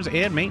 repairs,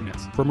 and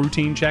maintenance. From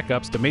routine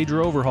checkups to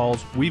major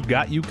overhauls, we've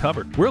got you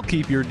covered. We'll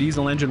keep your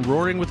diesel engine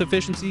roaring with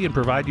efficiency and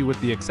provide you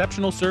with the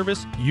exceptional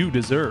service you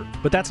deserve.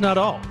 But that's not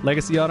all.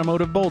 Legacy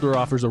Automotive Boulder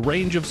offers a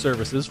range of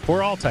services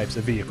for all types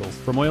of vehicles.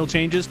 From oil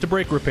changes to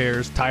brake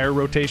repairs, tire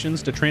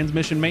rotations to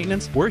transmission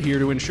maintenance, we're here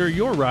to ensure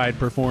your ride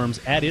performs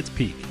at its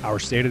peak. Our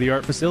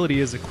state-of-the-art facility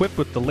is equipped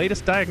with the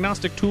latest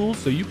diagnostic tools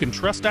so you can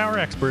trust our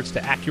experts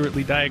to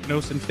accurately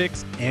diagnose and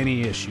fix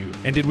any issue.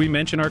 And did we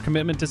mention our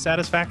commitment to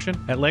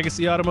satisfaction? At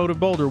Legacy Automotive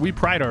Boulder, we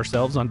pride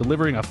ourselves on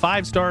delivering a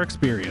 5-star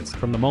experience.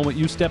 From the moment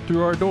you step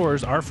through our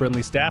doors, our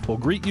friendly staff will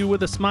greet you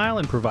with a smile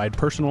and provide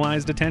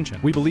personalized attention.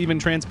 We believe in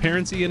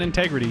transparency safety and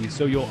integrity,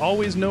 so you'll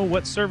always know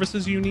what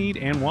services you need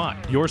and why.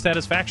 Your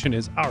satisfaction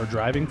is our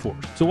driving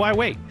force. So why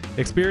wait?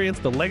 Experience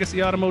the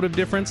Legacy Automotive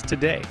difference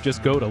today.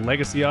 Just go to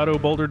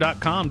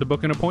LegacyAutoBoulder.com to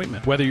book an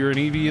appointment. Whether you're an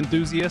EV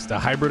enthusiast, a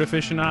hybrid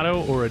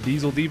aficionado, or a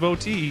diesel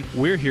devotee,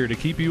 we're here to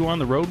keep you on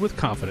the road with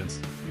confidence.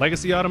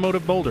 Legacy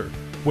Automotive Boulder,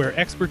 where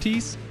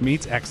expertise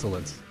meets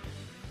excellence.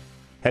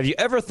 Have you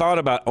ever thought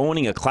about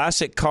owning a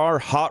classic car,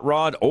 hot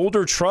rod,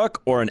 older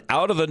truck, or an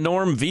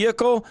out-of-the-norm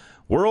vehicle?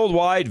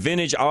 Worldwide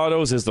Vintage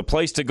Autos is the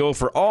place to go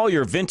for all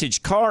your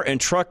vintage car and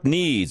truck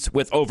needs.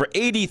 With over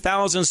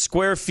 80,000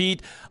 square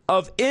feet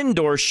of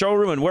indoor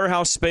showroom and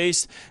warehouse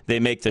space,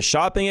 they make the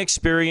shopping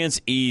experience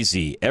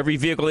easy. Every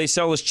vehicle they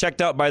sell is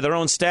checked out by their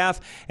own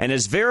staff and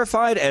is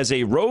verified as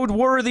a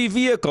roadworthy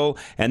vehicle,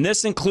 and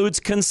this includes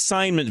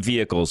consignment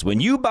vehicles.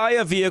 When you buy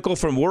a vehicle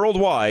from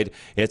Worldwide,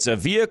 it's a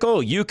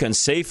vehicle you can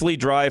safely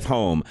drive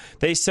home.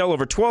 They sell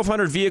over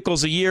 1,200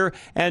 vehicles a year,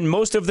 and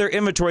most of their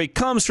inventory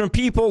comes from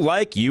people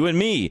like you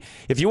and me.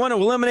 If you want to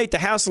eliminate the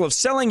hassle of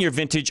selling your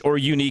vintage or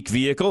unique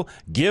vehicle,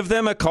 give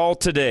them a call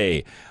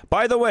today.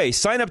 By the way,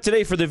 sign up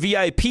today for the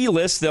VIP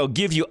list. They'll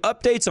give you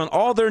updates on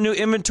all their new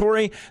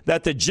inventory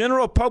that the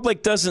general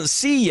public doesn't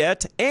see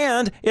yet,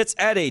 and it's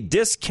at a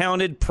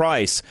discounted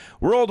price.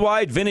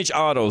 Worldwide Vintage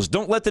Autos.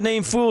 Don't let the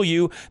name fool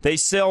you. They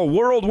sell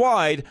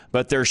worldwide,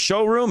 but their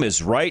showroom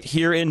is right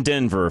here in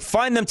Denver.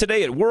 Find them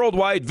today at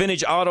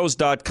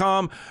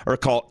worldwidevintageautos.com or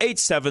call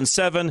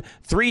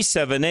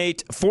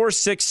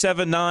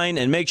 877-378-4679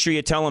 and make sure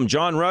you tell them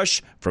John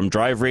Rush from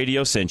Drive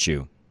Radio sent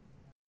you.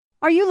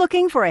 Are you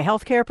looking for a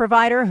healthcare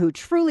provider who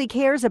truly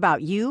cares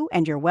about you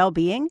and your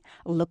well-being?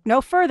 Look no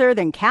further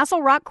than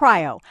Castle Rock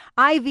Cryo,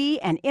 IV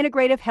and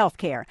Integrative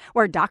Healthcare,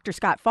 where Dr.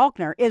 Scott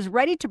Faulkner is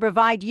ready to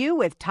provide you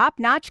with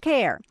top-notch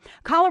care.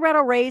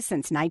 Colorado raised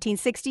since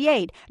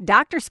 1968,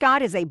 Dr.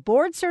 Scott is a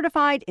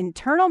board-certified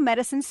internal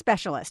medicine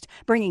specialist,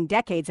 bringing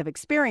decades of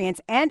experience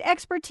and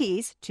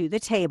expertise to the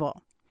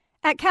table.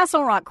 At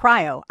Castle Rock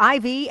Cryo,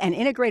 IV, and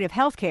Integrative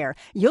Healthcare,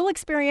 you'll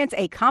experience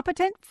a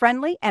competent,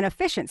 friendly, and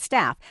efficient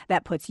staff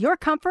that puts your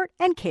comfort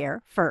and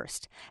care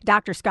first.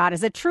 Dr. Scott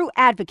is a true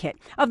advocate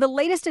of the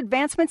latest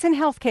advancements in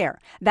healthcare.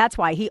 That's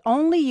why he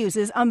only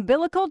uses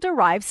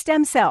umbilical-derived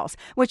stem cells,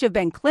 which have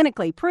been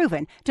clinically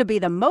proven to be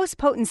the most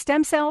potent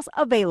stem cells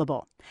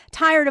available.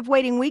 Tired of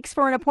waiting weeks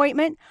for an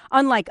appointment?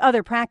 Unlike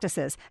other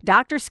practices,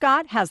 Dr.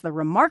 Scott has the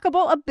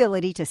remarkable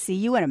ability to see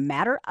you in a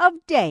matter of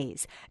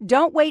days.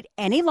 Don't wait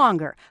any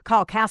longer.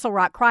 Call Castle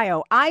Rock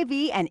Cryo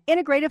IV and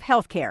Integrative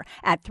Healthcare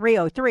at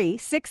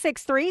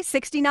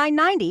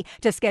 303-663-6990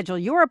 to schedule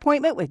your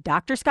appointment with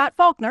Dr. Scott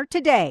Faulkner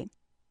today.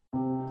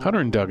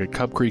 Hunter and Doug at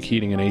Cub Creek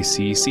Heating and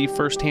AC see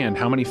firsthand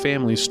how many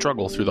families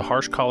struggle through the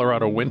harsh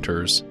Colorado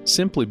winters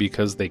simply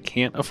because they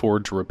can't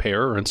afford to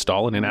repair or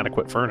install an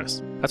inadequate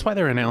furnace. That's why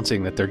they're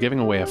announcing that they're giving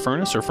away a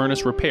furnace or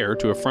furnace repair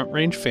to a Front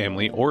Range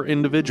family or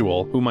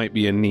individual who might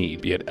be in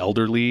need, be it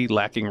elderly,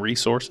 lacking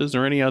resources,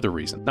 or any other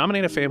reason.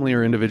 Nominate a family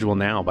or individual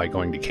now by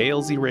going to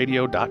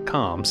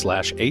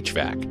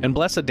klzradio.com/HVAC and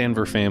bless a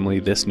Denver family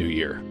this new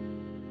year.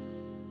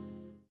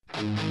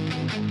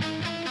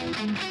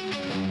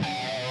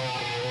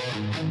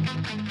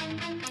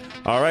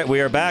 All right, we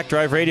are back.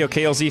 Drive Radio,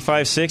 KLZ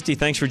 560.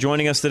 Thanks for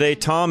joining us today.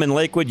 Tom in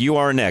Lakewood, you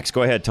are next.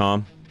 Go ahead,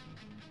 Tom.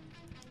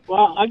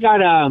 Well, I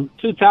got a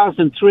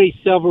 2003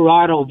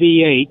 Silverado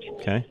V8.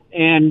 Okay.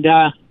 And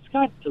it's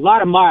got a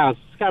lot of miles.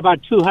 It's got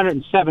about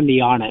 270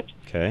 on it.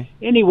 Okay.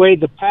 Anyway,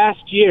 the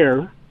past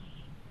year,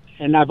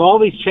 and I've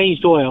always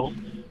changed oil,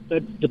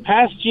 but the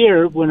past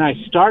year when I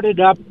started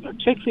up,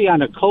 particularly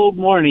on a cold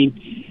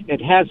morning,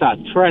 it has a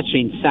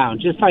threshing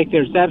sound, just like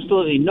there's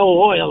absolutely no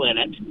oil in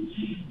it.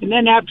 And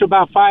then after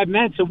about 5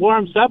 minutes, it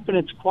warms up and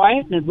it's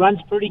quiet and it runs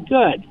pretty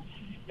good.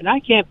 And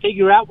I can't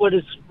figure out what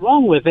is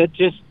wrong with it.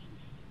 It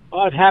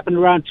happened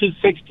around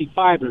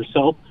 265 or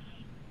so.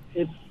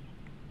 Is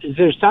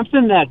there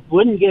something that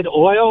wouldn't get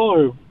oil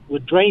or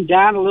would drain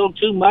down a little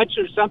too much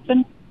or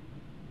something?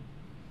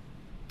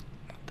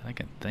 I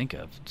can think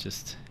of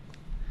just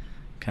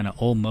kind of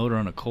old motor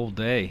on a cold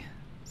day.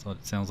 That's what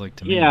it sounds like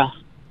to me. Yeah.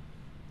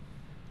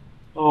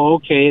 Oh,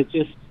 okay. It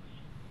just...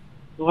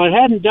 Well, I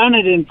hadn't done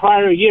it in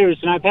prior years,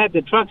 and I've had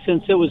the truck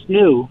since it was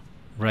new.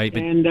 Right.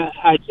 And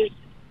I just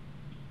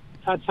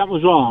thought something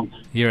was wrong.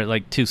 You're at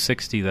like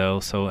 260, though,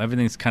 so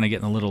everything's kind of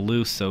getting a little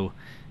loose, so it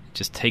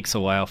just takes a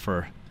while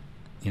for,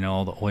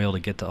 all the oil to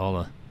get to all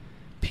the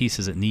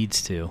pieces it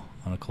needs to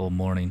on a cold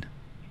morning.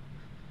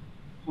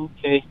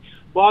 Okay.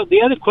 Well,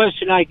 the other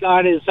question I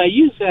got is I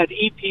use that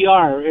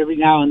EPR every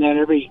now and then,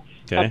 every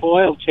couple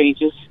oil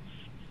changes.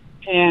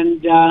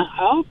 And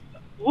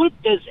what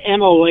does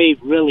MOA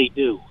really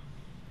do?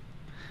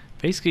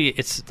 Basically,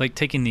 it's like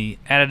taking the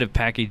additive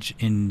package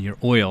in your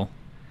oil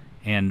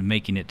and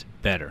making it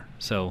better.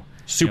 So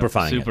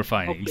superfying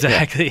superfying,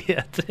 exactly.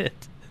 Yeah. That's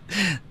it.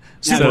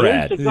 Super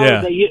rad.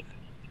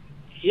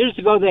 Years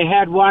ago, they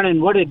had one,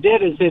 and what it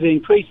did is it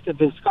increased the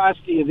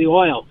viscosity of the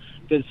oil.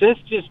 Does this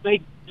just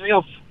make the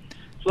oil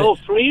flow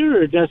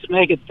freer, or does it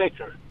make it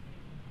thicker?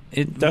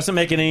 It doesn't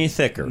make it any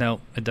thicker.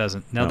 No, it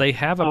doesn't. Now, No. they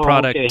have a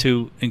product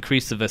to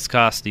increase the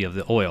viscosity of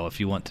the oil if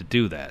you want to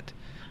do that.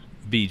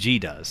 BG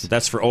does.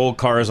 That's for old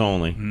cars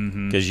only.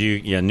 Because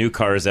new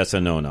cars, that's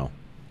a no-no.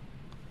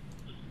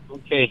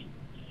 Okay.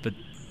 But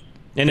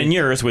And in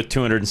yours, with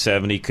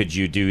 270, could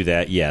you do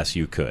that? Yes,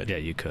 you could. Yeah,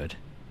 you could.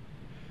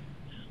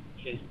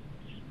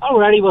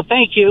 Alrighty, well,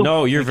 thank you.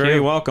 No, you're very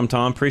welcome,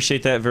 Tom.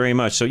 Appreciate that very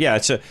much. So, yeah,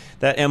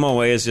 that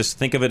MOA is just,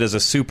 think of it as a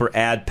super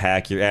add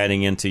pack you're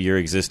adding into your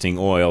existing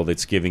oil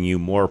that's giving you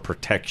more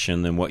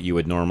protection than what you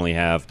would normally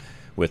have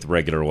with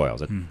regular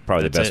oils. That's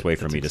probably the best way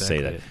for me to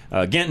say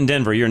that. Gent in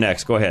Denver, you're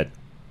next. Go ahead.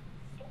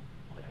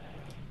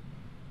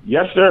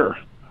 Yes, sir.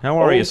 How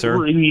are you, sir?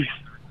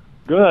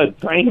 Good,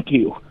 thank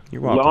you.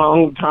 You're welcome.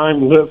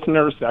 Long-time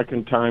listener,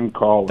 second-time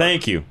caller.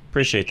 Thank you.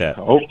 Appreciate that.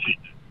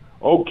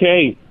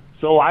 Okay,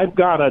 so I've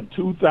got a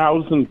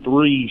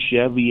 2003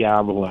 Chevy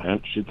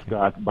Avalanche. It's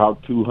got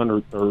about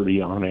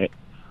 230 on it.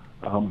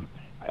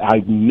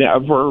 I've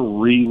never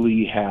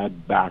really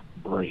had back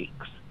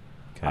brakes.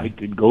 Okay. I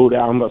could go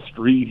down the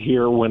street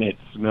here when it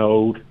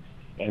snowed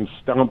and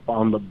stomp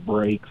on the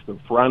brakes. The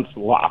fronts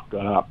lock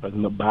up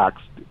and the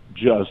backs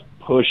just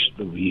push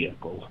the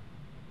vehicle.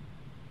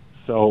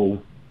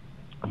 So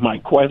my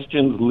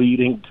question's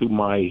leading to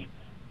my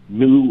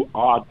new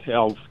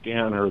Autel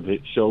scanner that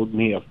showed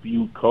me a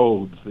few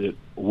codes that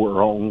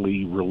were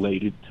only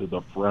related to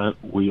the front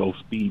wheel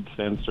speed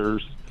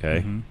sensors.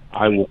 Okay.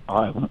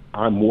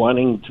 I'm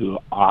wanting to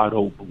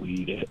auto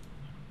bleed it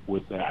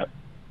with that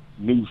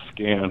new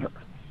scanner.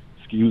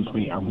 Excuse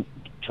me, I'm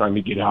trying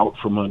to get out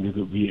from under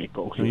the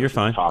vehicle. No, you're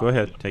fine. Go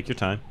ahead. Take your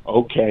time.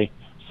 Okay.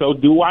 So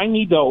do I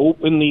need to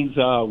open these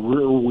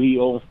rear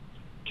wheel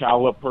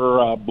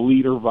caliper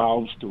bleeder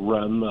valves to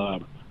run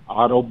the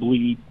auto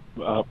bleed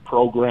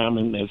program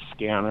in this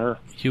scanner?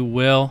 You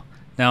will.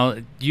 Now,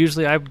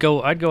 usually I'd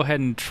go ahead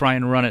and try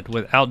and run it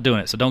without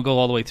doing it, so don't go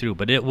all the way through.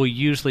 But it will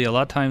usually, a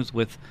lot of times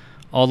with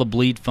all the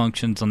bleed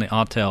functions on the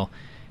Autel,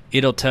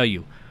 it'll tell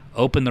you,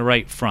 open the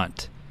right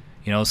front.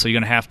 So you're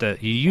going to have to,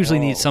 you usually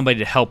need somebody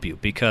to help you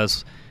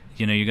because,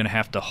 you're going to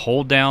have to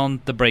hold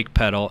down the brake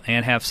pedal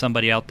and have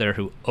somebody out there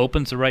who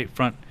opens the right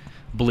front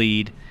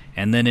bleed,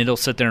 and then it'll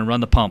sit there and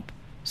run the pump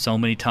so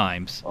many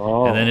times.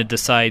 And then it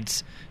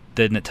decides,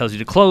 then it tells you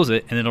to close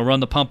it, and it'll run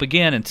the pump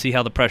again and see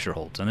how the pressure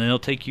holds. And then it'll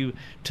take you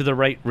to the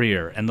right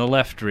rear and the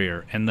left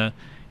rear and the,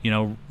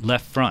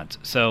 left front.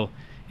 So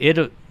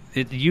it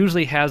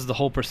usually has the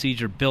whole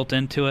procedure built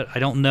into it. I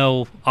don't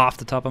know off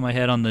the top of my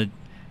head on the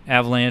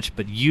Avalanche,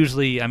 but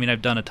usually,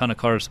 I've done a ton of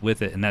cars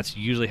with it, and that's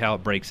usually how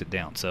it breaks it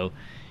down. So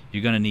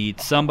you're going to need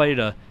somebody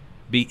to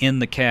be in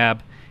the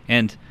cab,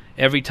 and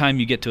every time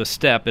you get to a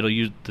step, it'll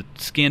use the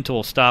scan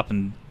tool, stop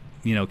and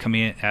come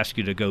in, ask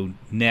you to go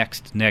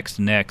next,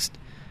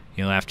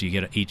 after you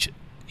get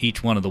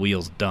each one of the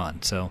wheels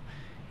done. So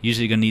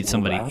usually you're going to need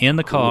somebody in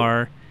the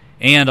car,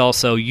 and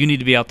also you need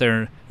to be out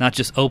there not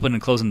just open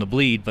and closing the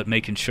bleed, but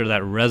making sure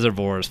that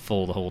reservoir is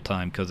full the whole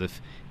time, because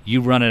if you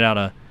run it out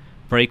of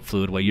brake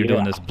fluid while you're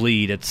doing this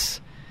bleed,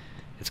 it's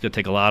going to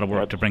take a lot of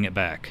work to bring it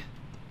back.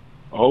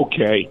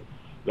 Okay,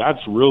 that's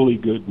really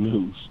good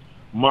news.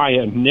 My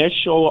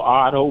initial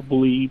auto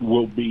bleed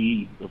will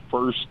be, the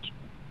first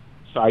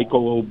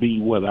cycle will be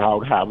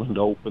without having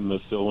to open the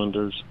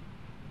cylinders,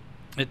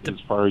 as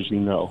far as you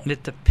know.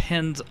 It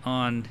depends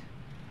on,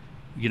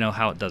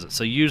 how it does it.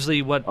 So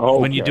usually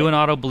when you do an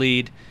auto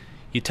bleed,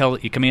 you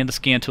command the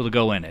scan tool to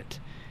go in it,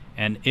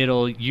 and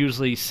it'll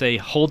usually say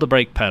hold the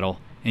brake pedal,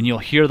 and you'll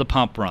hear the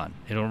pump run.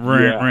 It'll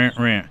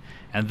rant,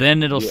 and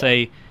then it'll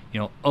say,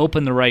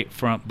 open the right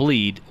front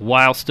bleed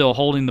while still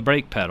holding the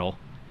brake pedal,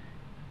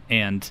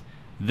 and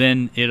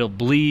then it'll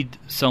bleed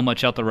so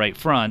much out the right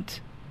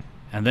front,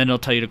 and then it'll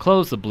tell you to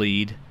close the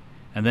bleed,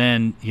 and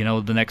then,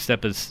 the next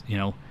step is,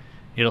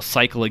 it'll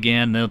cycle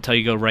again, and it'll tell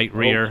you to go right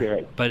rear.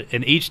 Okay.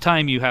 And each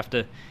time you have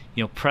to,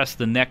 press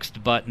the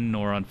next button,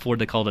 or on Ford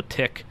they call it a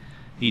tick,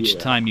 each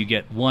time you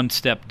get one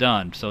step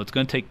done. So it's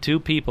going to take two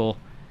people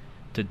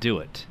to do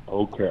it.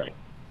 Okay.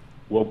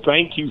 Well,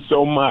 thank you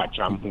so much.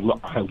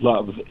 I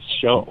love this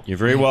show. You're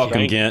very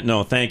welcome, Gent.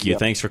 No, thank you.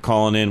 Thanks for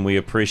calling in. We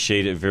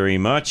appreciate it very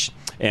much.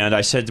 And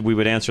I said we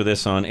would answer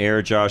this on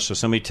air, Josh, so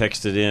somebody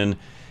texted in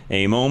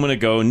a moment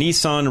ago,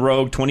 Nissan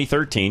Rogue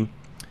 2013,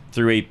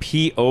 through a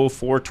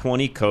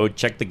P0420 code.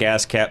 Check the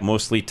gas cap,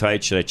 mostly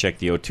tight. Should I check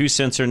the O2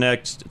 sensor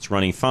next? It's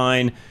running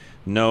fine.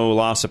 No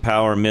loss of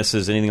power,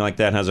 misses, anything like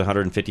that. Has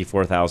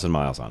 154,000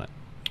 miles on it.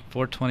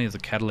 420 is a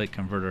catalytic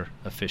converter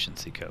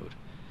efficiency code.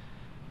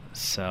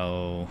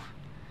 So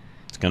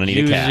it's going to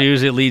need a cat.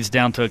 Usually it leads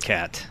down to a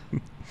cat.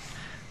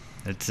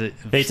 It's hate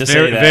to very,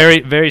 say that. very,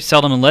 very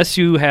seldom, unless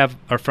you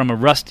are from a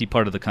rusty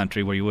part of the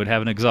country where you would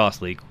have an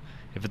exhaust leak.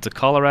 If it's a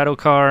Colorado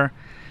car,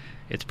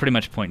 it's pretty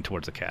much pointing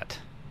towards a cat.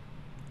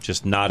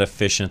 Just not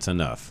efficient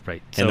enough.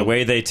 Right. And the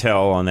way they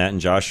tell on that,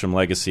 and Josh from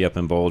Legacy up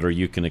in Boulder,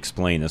 you can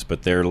explain this,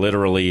 but they're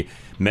literally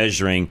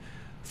measuring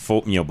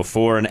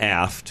before and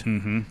aft,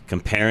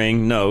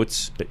 comparing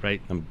notes.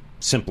 Right. I'm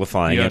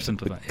simplifying You are it.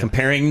 simplifying,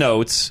 comparing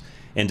notes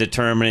and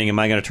determining, am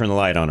I going to turn the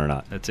light on or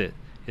not? That's it.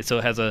 So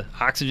it has a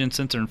oxygen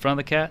sensor in front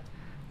of the cat,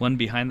 one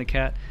behind the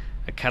cat.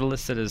 A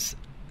catalyst that is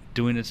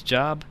doing its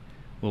job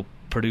will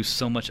produce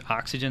so much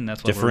oxygen.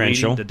 That's what we're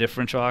reading, the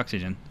differential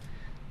oxygen.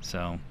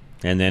 So,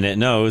 and then it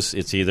knows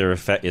it's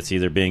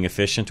either being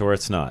efficient or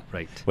it's not.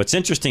 Right. What's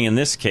interesting in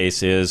this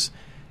case is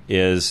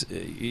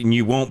and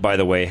you won't, by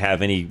the way,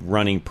 have any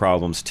running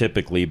problems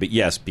typically, but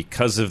yes,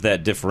 because of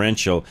that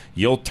differential,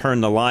 you'll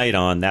turn the light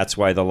on. That's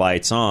why the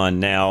light's on.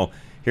 Now,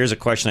 here's a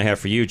question I have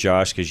for you,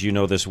 Josh, because you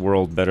know this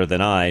world better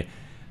than I.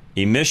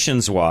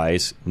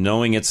 Emissions-wise,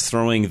 knowing it's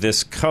throwing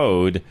this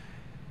code,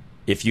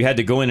 if you had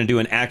to go in and do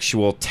an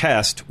actual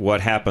test,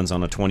 what happens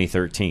on a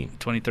 2013?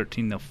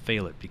 2013, they'll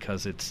fail it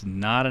because it's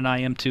not an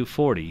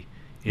IM240.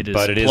 It is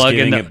but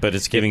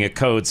it's giving a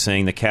code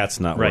saying the cat's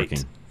not right.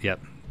 working.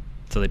 Yep.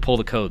 So they pull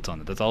the codes on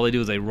it. That's all they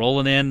do is they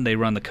roll it in, they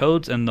run the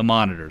codes and the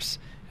monitors,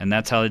 and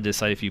that's how they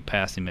decide if you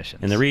pass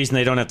emissions. And the reason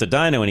they don't have to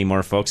dyno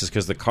anymore, folks, is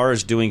because the car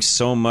is doing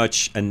so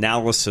much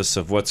analysis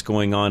of what's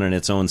going on in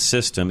its own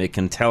system, it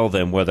can tell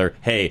them whether,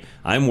 hey,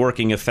 I'm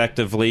working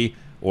effectively,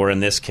 or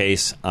in this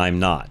case, I'm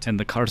not. And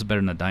the car's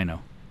better than a dyno.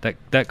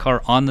 That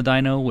car on the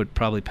dyno would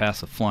probably pass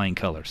with flying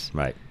colors.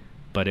 Right.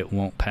 But it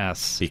won't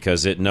pass.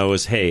 Because it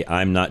knows, hey,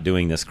 I'm not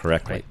doing this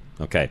correctly. Right.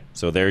 Okay,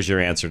 so there's your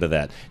answer to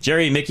that.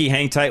 Jerry, Mickey,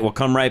 hang tight. We'll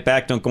come right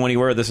back. Don't go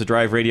anywhere. This is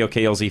Drive Radio,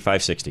 KLZ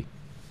 560.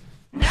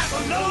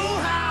 Napa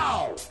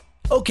know-how.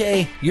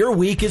 Okay, your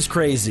week is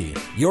crazy.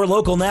 Your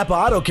local Napa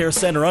Auto Care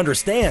Center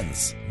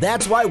understands.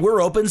 That's why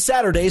we're open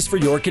Saturdays for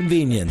your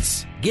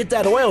convenience. Get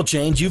that oil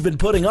change you've been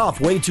putting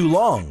off way too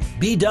long.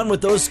 Be done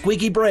with those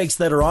squeaky brakes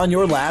that are on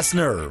your last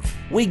nerve.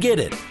 We get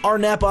it. Our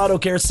Napa Auto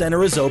Care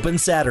Center is open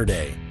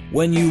Saturday.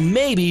 When you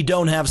maybe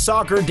don't have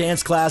soccer,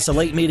 dance class, a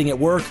late meeting at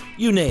work,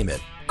 you name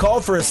it.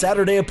 Call for a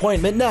Saturday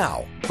appointment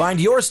now. Find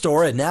your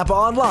store at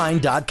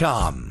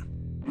NapaOnline.com.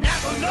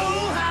 Napa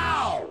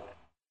know-how.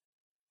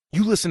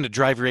 You listen to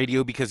Drive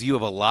Radio because you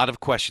have a lot of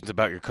questions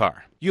about your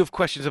car. You have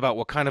questions about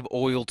what kind of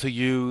oil to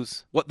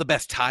use, what the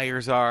best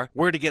tires are,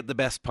 where to get the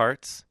best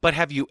parts. But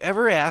have you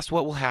ever asked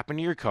what will happen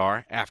to your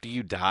car after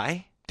you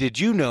die? Did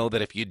you know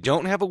that if you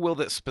don't have a will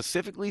that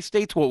specifically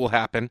states what will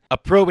happen, a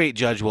probate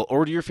judge will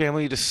order your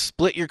family to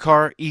split your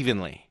car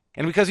evenly?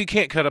 And because you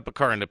can't cut up a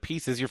car into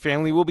pieces, your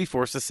family will be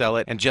forced to sell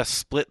it and just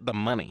split the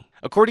money.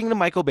 According to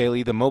Michael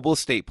Bailey, the mobile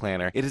estate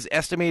planner, it is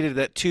estimated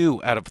that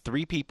 2 out of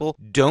 3 people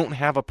don't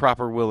have a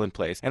proper will in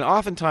place. And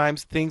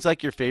oftentimes, things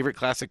like your favorite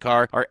classic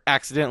car are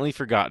accidentally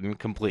forgotten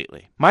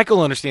completely.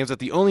 Michael understands that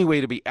the only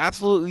way to be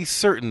absolutely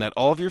certain that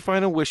all of your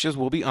final wishes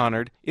will be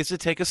honored is to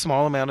take a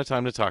small amount of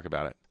time to talk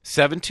about it.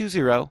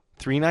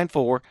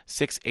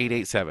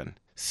 720-394-6887.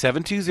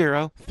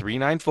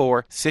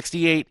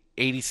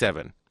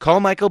 720-394-6887. Call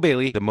Michael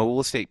Bailey, the mobile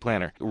estate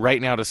planner, right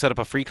now to set up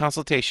a free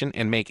consultation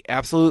and make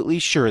absolutely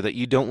sure that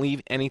you don't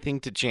leave anything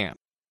to chance.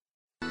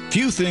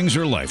 Few things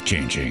are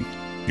life-changing.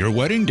 Your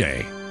wedding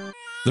day,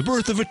 the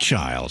birth of a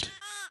child,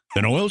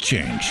 an oil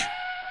change.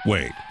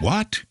 Wait,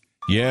 what?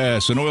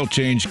 Yes, an oil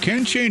change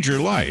can change your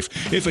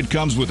life if it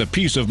comes with a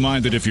peace of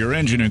mind that if your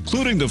engine,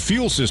 including the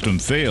fuel system,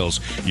 fails,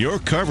 you're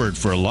covered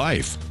for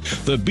life.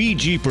 The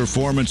BG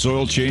Performance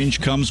Oil Change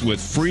comes with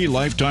free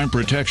lifetime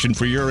protection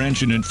for your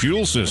engine and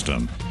fuel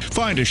system.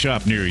 Find a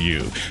shop near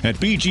you at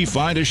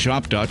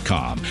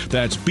bgfindashop.com.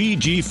 That's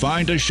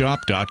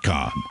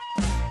bgfindashop.com.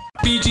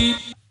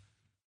 BG.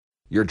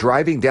 You're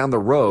driving down the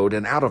road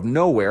and out of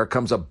nowhere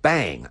comes a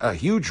bang. A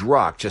huge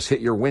rock just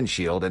hit your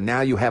windshield and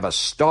now you have a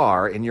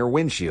star in your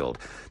windshield.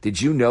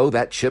 Did you know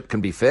that chip can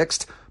be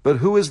fixed? But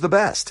who is the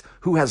best?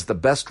 Who has the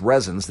best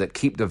resins that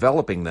keep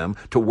developing them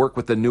to work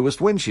with the newest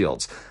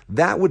windshields?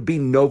 That would be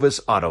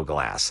Novus Auto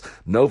Glass.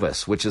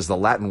 Novus, which is the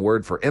Latin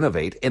word for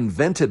innovate,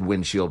 invented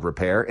windshield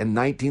repair in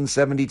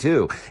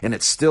 1972, and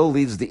it still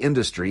leads the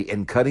industry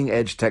in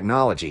cutting-edge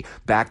technology,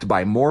 backed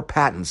by more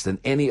patents than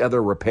any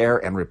other repair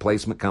and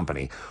replacement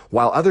company.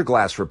 While other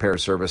glass repair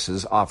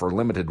services offer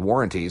limited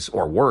warranties,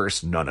 or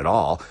worse, none at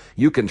all,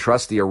 you can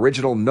trust the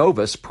original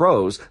Novus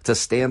pros to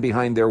stand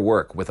behind their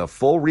work with a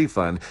full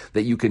refund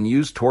that you can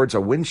use towards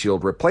a windshield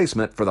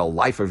replacement for the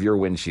life of your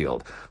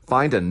windshield.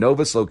 Find a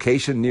Novus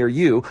location near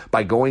you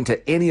by going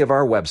to any of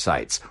our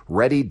websites,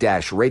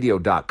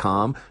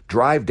 ready-radio.com,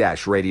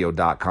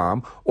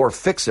 drive-radio.com, or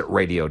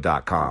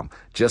fixitradio.com.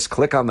 Just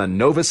click on the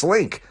Novus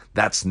link.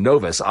 That's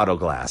Novus Auto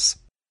Glass.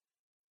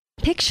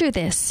 Picture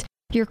this.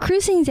 You're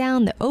cruising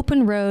down the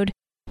open road,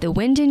 the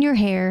wind in your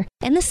hair,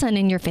 and the sun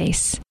in your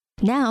face.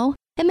 Now,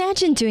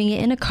 imagine doing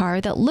it in a car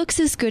that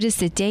looks as good as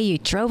the day you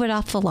drove it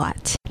off the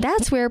lot.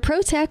 That's where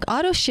ProTech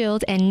Auto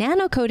Shield and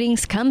Nano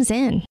Coatings comes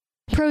in.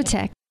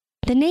 ProTech,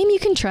 the name you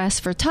can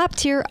trust for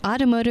top-tier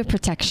automotive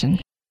protection.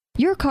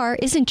 Your car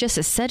isn't just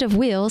a set of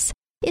wheels,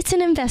 it's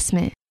an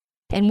investment.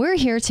 And we're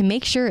here to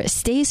make sure it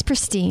stays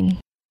pristine.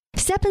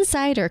 Step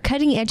inside our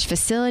cutting-edge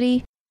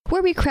facility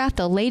where we craft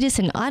the latest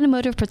in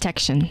automotive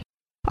protection.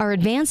 Our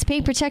advanced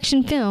paint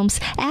protection films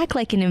act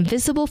like an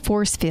invisible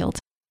force field,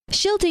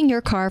 shielding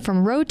your car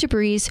from road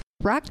debris,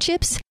 rock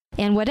chips,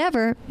 and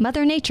whatever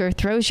Mother Nature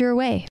throws your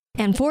way.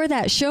 And for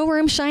that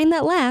showroom shine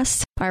that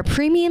lasts, our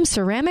premium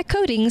ceramic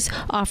coatings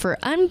offer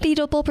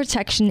unbeatable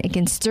protection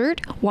against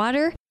dirt,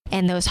 water,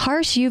 and those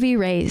harsh UV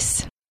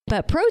rays.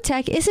 But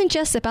ProTech isn't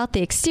just about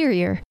the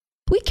exterior.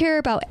 We care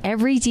about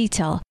every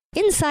detail,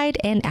 inside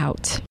and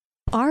out.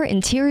 Our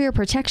interior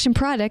protection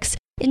products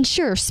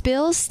ensure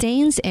spills,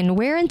 stains, and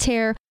wear and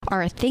tear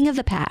are a thing of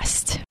the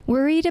past.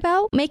 Worried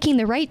about making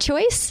the right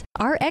choice?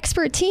 Our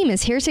expert team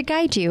is here to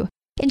guide you,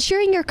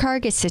 ensuring your car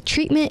gets the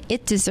treatment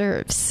it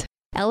deserves.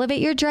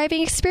 Elevate your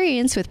driving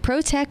experience with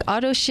ProTech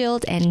Auto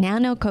Shield and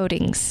Nano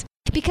Coatings.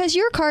 Because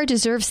your car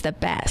deserves the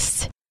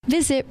best.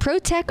 Visit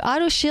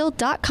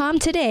ProtechAutoShield.com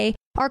today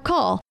or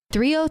call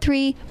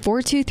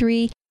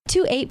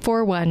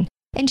 303-423-2841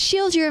 and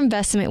shield your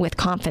investment with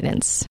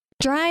confidence.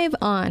 Drive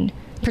on.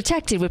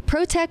 Protected with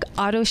ProTech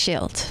Auto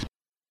Shield.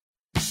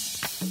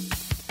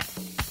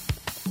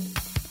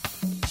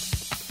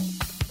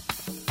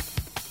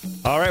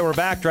 All right, we're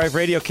back. Drive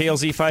Radio,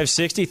 KLZ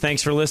 560.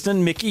 Thanks for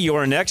listening. Mickey,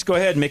 you're next. Go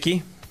ahead,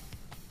 Mickey.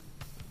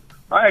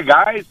 Hi,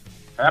 guys.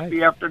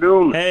 Happy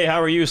afternoon. Hey,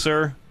 how are you,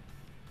 sir?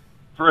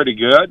 Pretty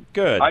good.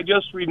 Good. I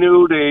just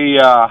renewed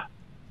a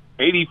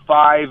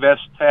 85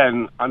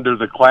 S10 under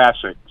the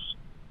Classics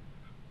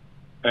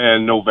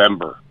in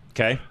November.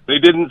 Okay. They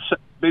didn't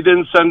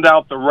send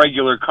out the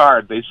regular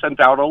card. They sent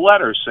out a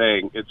letter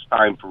saying it's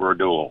time for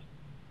renewal.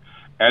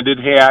 And it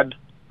had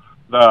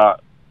the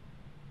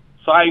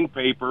signed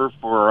paper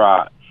for,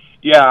 I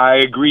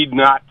agreed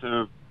not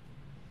to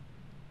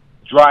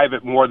drive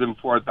it more than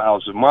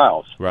 4,000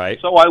 miles. Right.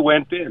 So I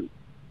went in.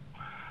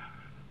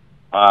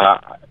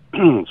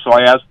 So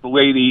I asked the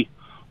lady,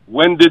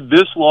 when did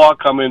this law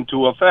come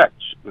into effect?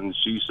 And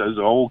she says,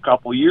 a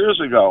couple years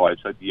ago. I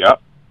said,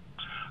 yep.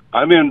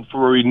 I'm in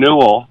for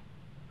renewal.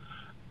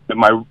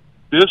 And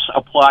this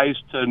applies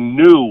to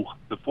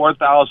the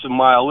 4,000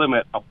 mile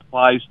limit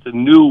applies to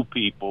new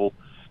people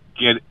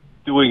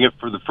doing it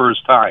for the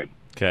first time.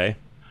 Okay.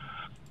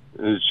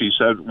 And she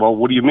said, well,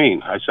 what do you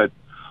mean? I said,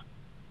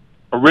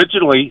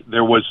 originally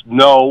there was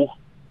no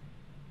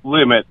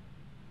limit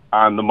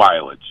on the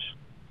mileage,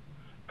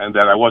 and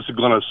that I wasn't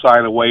going to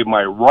sign away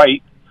my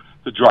right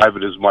to drive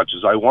it as much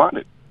as I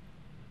wanted.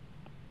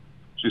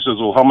 She says,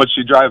 well, how much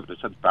do you drive it? I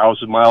said,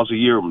 1,000 miles a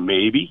year,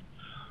 maybe,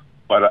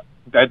 but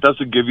that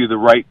doesn't give you the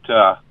right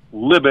to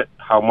limit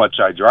how much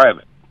I drive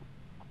it.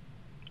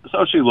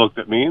 So she looked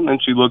at me, and then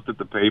she looked at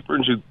the paper,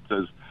 and she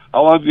says,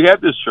 how long have you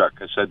had this truck?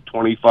 I said,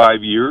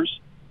 25 years.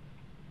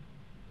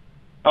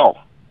 Oh.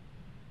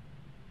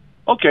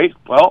 Okay,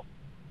 well,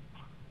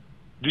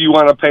 do you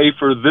want to pay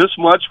for this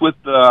much with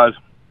the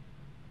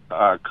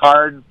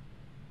card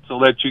so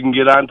that you can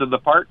get onto the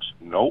parts?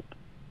 Nope.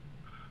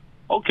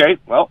 Okay,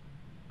 well,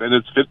 then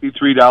it's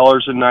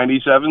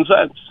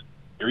 $53.97.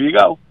 Here you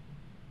go.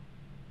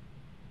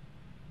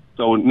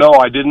 So, no,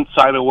 I didn't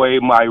sign away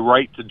my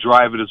right to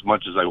drive it as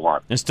much as I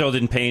want. And still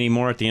didn't pay any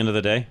more at the end of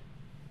the day?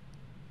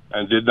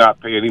 And did not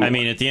pay any more. I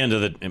mean, at the end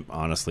of the...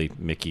 Honestly,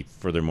 Mickey,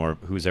 furthermore,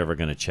 who's ever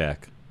going to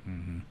check?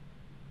 Mm-hmm.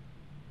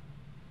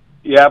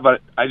 Yeah,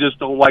 but I just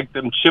don't like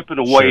them chipping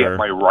away at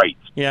my rights.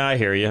 Yeah, I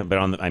hear you. But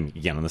on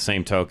the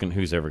same token,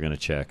 who's ever going to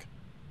check?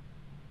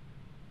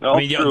 No,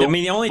 true,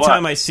 the only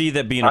time I see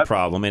that being a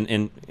problem,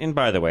 and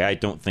by the way, I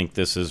don't think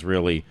this is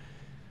really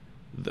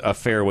a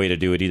fair way to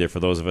do it either for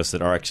those of us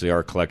that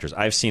are collectors.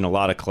 I've seen a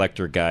lot of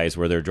collector guys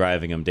where they're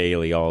driving them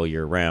daily all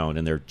year round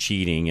and they're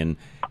cheating, and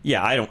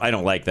yeah, I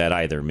don't like that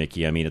either,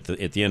 Mickey. I mean, at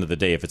the end of the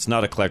day, if it's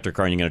not a collector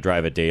car and you're going to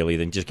drive it daily,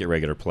 then just get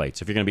regular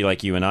plates. If you're going to be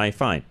like you and I,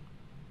 fine.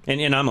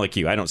 And I'm like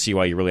you. I don't see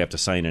why you really have to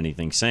sign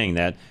anything saying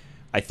that.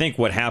 I think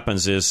what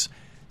happens is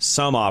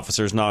some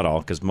officers, not all,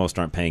 because most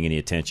aren't paying any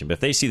attention, but if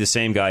they see the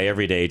same guy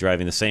every day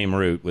driving the same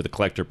route with a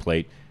collector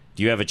plate,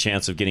 do you have a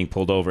chance of getting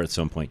pulled over at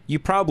some point? You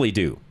probably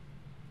do.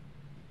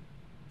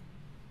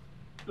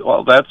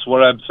 Well, that's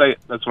what I'm saying.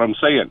 That's what I'm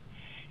saying.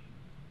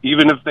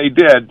 Even if they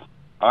did,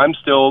 I'm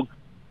still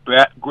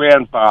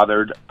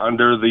grandfathered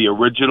under the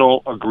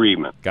original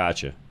agreement.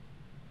 Gotcha.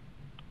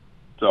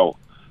 So,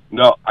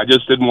 no, I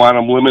just didn't want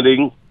them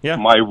limiting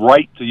my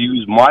right to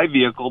use my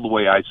vehicle the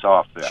way I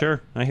saw fit.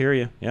 Sure, I hear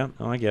you. Yeah,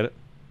 I get it.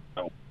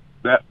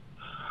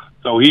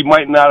 So he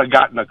might not have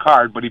gotten a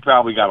card, but he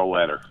probably got a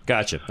letter.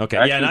 Gotcha. Okay.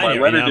 Actually,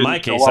 in my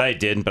case, I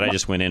didn't, but I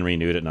just went in,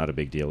 renewed it. Not a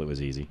big deal. It was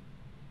easy.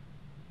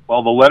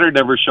 Well, the letter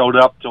never showed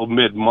up till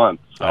mid-month.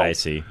 So I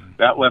see.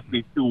 That left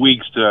me 2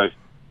 weeks to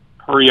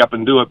hurry up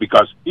and do it,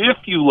 because if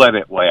you let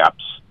it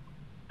lapse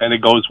and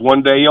it goes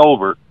one day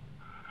over,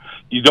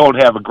 you don't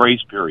have a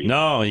grace period.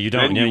 No, you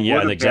don't.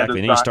 Yeah,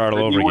 exactly. Then you start all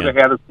over again. You would have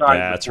had to sign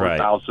That's for right.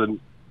 4,000.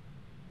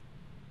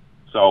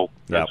 So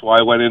that's why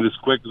I went in as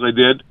quick as I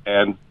did,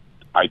 and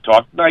I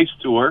talked nice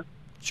to her.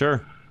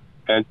 Sure.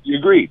 And she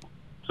agreed.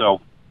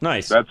 So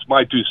nice. That's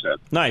my 2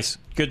 cents. Nice.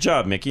 Good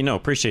job, Mickey. No,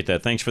 appreciate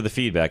that. Thanks for the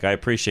feedback. I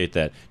appreciate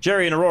that.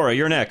 Jerry and Aurora,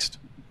 you're next.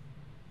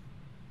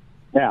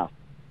 Yeah.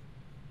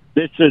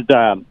 This is,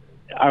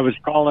 I was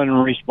calling in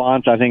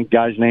response. I think the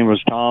guy's name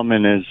was Tom,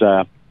 and his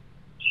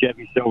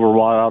Chevy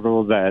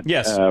Silverado that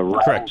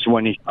correct.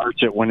 When he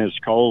starts it when it's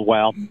cold.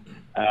 Well,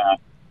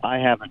 I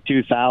have a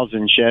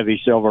 2000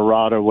 Chevy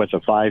Silverado with a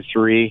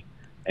 5.3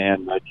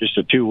 and just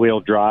a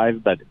 2-wheel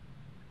drive, but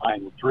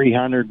I'm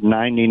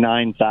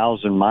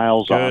 399,000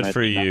 miles on it. Good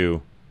for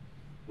you.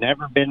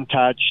 never been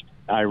touched.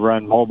 I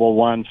run Mobil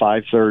 1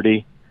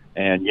 530,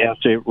 and yes,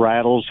 it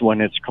rattles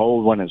when it's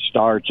cold when it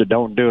starts. So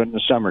don't do it in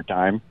the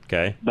summertime.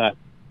 Okay. But,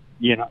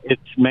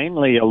 it's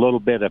mainly a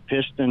little bit of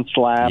piston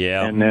slap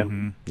and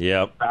then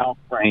valve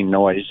train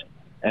noise.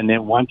 And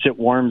then once it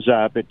warms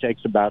up, it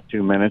takes about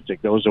 2 minutes.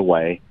 It goes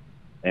away.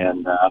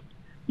 And,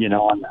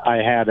 and I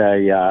had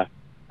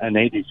an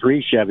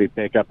 83 Chevy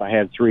pickup. I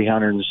had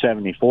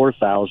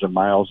 374,000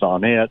 miles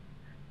on it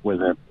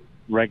with a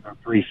regular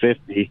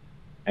 350,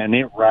 and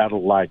it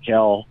rattled like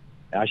hell.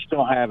 I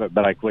still have it,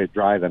 but I quit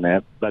driving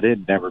it. But it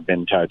had never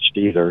been touched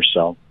either.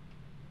 So,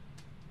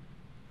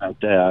 but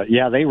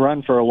they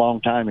run for a long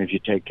time if you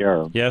take care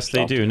of them. Yes,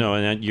 they do. No,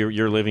 and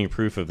you're living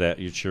proof of that.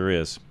 It sure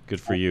is.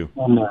 Good for you.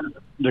 And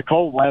the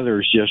cold weather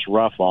is just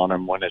rough on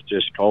them when it's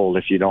just cold.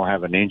 If you don't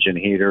have an engine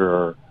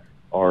heater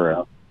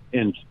or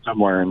in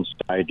somewhere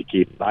inside to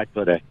keep it. I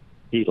put a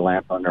heat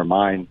lamp under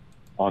mine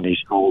on these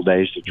cold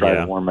days to try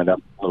to warm it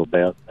up a little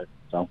bit.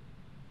 So,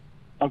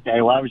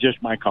 okay, well, that was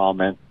just my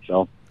comment.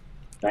 So,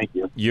 thank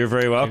you. You're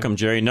very welcome,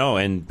 Jerry. No,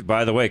 and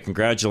by the way,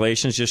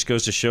 congratulations. Just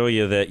goes to show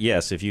you that,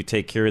 yes, if you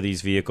take care of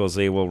these vehicles,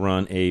 they will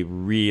run a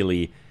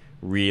really,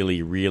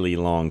 really, really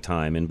long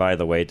time. And by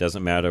the way, it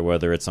doesn't matter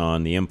whether it's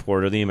on the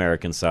import or the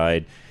American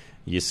side.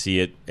 You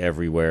see it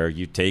everywhere.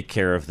 You take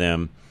care of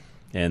them,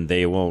 and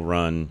they will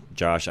run.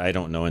 Josh, I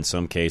don't know in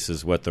some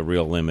cases what the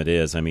real limit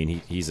is. I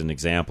mean, he's an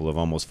example of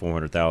almost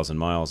 400,000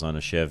 miles on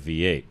a Chev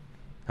V8.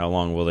 How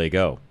long will they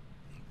go?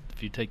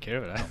 If you take care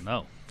of it, I don't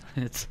know.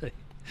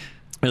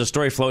 There's a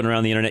story floating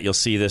around the internet. You'll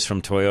see this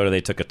from Toyota.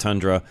 They took a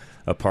Tundra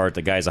apart.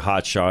 The guy's a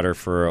hot shotter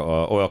for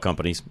oil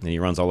companies, and he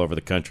runs all over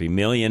the country.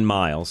 1,000,000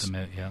 miles.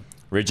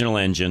 Original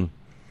engine.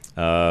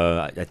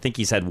 I think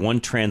he's had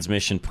one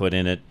transmission put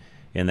in it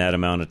in that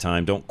amount of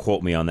time. Don't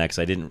quote me on that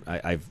because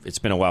it's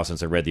been a while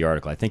since I read the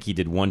article. I think he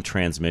did one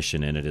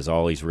transmission in it is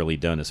all he's really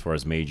done as far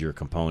as major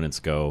components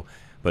go.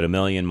 But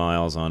 1,000,000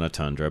 miles on a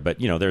Tundra. But,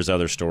 there's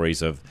other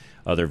stories of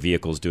other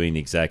vehicles doing the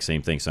exact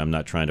same thing. So I'm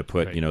not trying to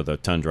put, the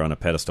Tundra on a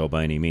pedestal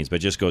by any means. But it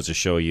just goes to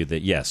show you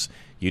that, yes,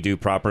 you do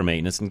proper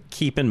maintenance. And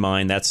keep in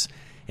mind that's,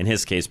 in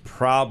his case,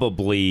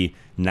 probably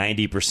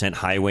 90%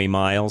 highway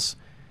miles.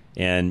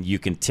 And you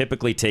can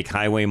typically take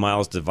highway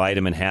miles, divide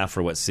them in half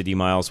for what city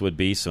miles would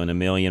be. So in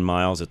 1,000,000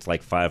 miles, it's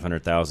like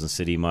 500,000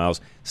 city miles.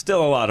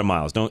 Still a lot of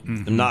miles.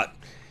 I'm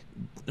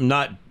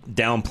not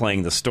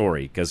downplaying the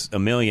story because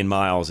 1,000,000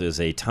 miles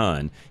is a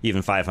ton.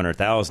 Even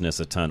 500,000 is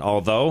a ton.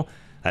 Although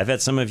I've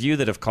had some of you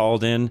that have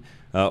called in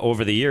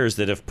over the years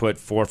that have put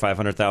 400,000 or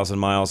 500,000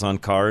 miles on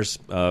cars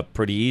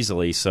pretty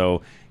easily.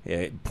 So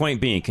point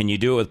being, can you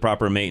do it with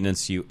proper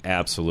maintenance? You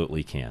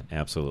absolutely can.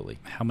 Absolutely.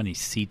 How many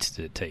seats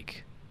did it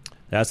take?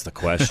 That's the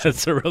question.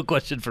 That's the real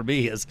question for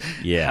me is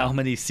how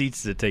many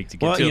seats did it take to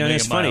get to 1,000,000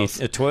 it's miles?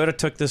 funny. Toyota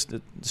took this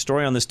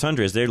story on this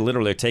Tundra is they're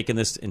literally taking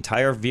this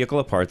entire vehicle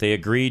apart. They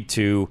agreed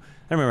to,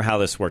 I don't remember how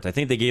this worked. I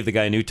think they gave the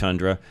guy a new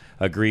Tundra,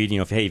 agreed,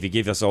 if you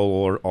give us the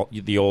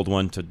old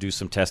one to do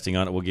some testing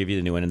on it, we'll give you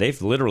the new one. And they've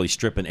literally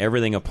stripping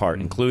everything apart,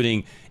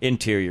 including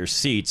interior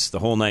seats, the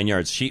whole 9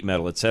 yards, sheet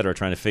metal, et cetera,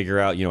 trying to figure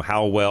out,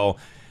 how well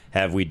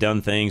have we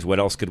done things, what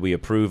else could we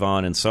improve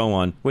on, and so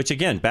on. Which,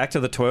 again, back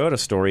to the Toyota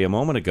story a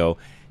moment ago,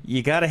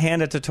 you got to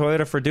hand it to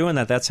Toyota for doing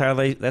that. That's how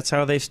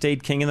they've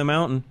stayed king of the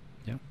mountain.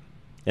 Yeah.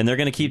 And they're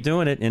going to keep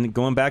doing it. And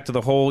going back to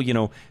the whole,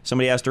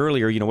 somebody asked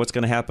earlier, what's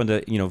going to happen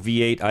to,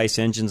 V8 ICE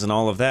engines and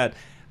all of that.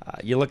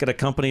 You look at a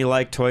company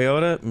like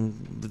Toyota,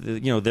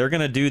 they're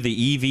going to do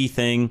the EV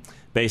thing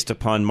based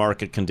upon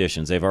market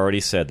conditions. They've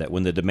already said that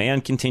when the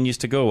demand continues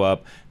to go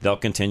up, they'll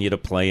continue to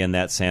play in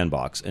that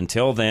sandbox.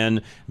 Until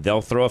then,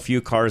 they'll throw a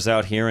few cars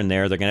out here and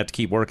there. They're going to have to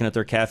keep working at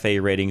their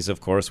CAFE ratings, of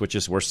course, which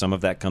is where some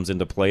of that comes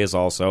into play as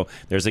also.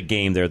 There's a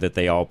game there that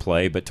they all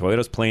play, but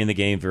Toyota's playing the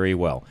game very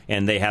well.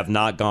 And they have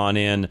not gone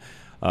in,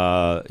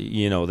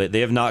 they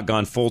have not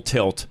gone full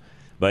tilt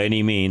by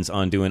any means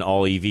on doing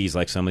all EVs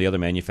like some of the other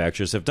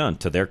manufacturers have done,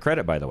 to their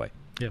credit, by the way.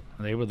 Yeah,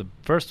 they were the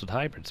first with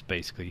hybrids,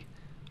 basically.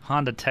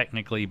 Honda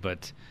technically,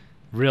 but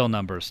real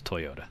numbers,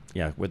 Toyota.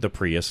 Yeah, with the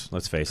Prius,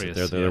 let's face it.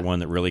 They're the one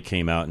that really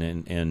came out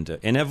and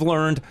have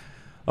learned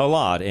a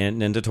lot.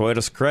 And to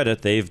Toyota's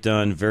credit, they've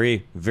done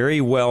very,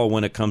 very well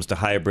when it comes to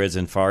hybrids,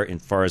 and far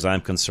as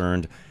I'm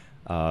concerned.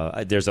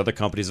 There's other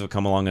companies that have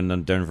come along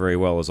and done very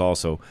well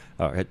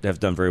have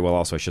done very well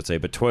also, I should say.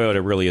 But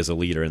Toyota really is a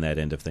leader in that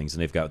end of things,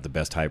 and they've got the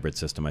best hybrid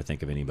system, I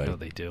think, of anybody. Oh,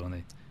 they do,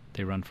 and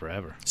they run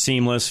forever.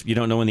 Seamless. You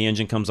don't know when the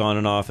engine comes on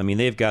and off. I mean,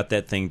 they've got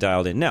that thing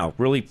dialed in. Now,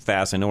 really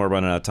fast. I know we're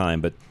running out of time,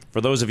 but for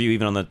those of you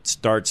even on the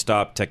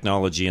start-stop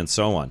technology and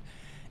so on,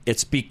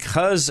 it's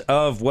because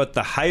of what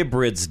the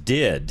hybrids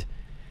did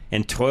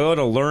and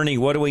Toyota learning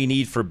what do we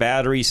need for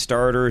battery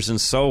starters and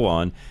so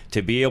on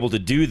to be able to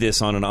do this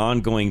on an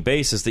ongoing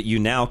basis that you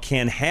now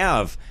can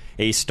have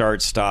a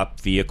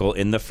start-stop vehicle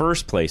in the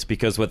first place.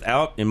 Because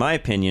without, in my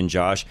opinion,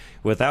 Josh,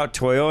 without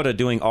Toyota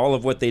doing all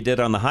of what they did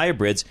on the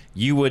hybrids,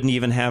 you wouldn't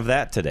even have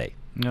that today.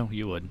 No,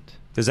 you wouldn't.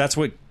 Because that's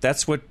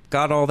what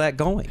got all that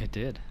going. It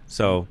did.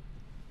 So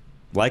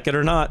like it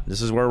or not,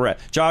 this is where we're at.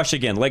 Josh,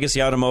 again,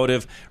 Legacy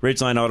Automotive,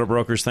 Ridgeline Auto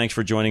Brokers, thanks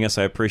for joining us.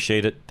 I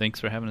appreciate it. Thanks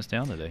for having us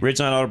down today.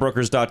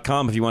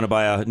 RidgelineAutobrokers.com if you want to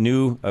buy a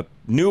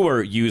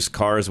newer used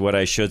car is what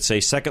I should say.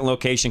 Second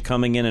location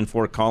coming in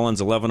Fort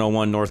Collins,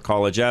 1101 North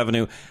College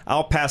Avenue.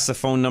 I'll pass the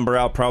phone number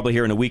out probably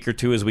here in a week or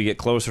two as we get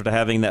closer to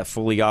having that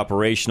fully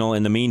operational.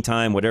 In the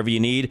meantime, whatever you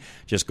need,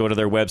 just go to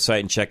their website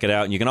and check it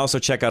out. And you can also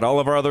check out all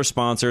of our other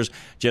sponsors.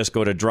 Just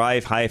go to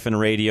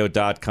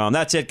drive-radio.com.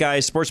 That's it,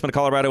 guys. Sportsman of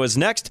Colorado is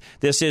next.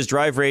 This is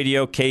Drive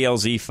Radio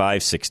KLZ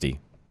 560.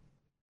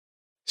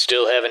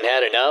 Still haven't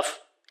had enough?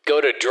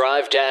 Go to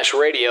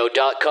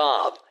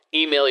drive-radio.com.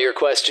 Email your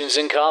questions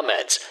and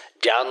comments.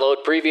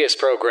 Download previous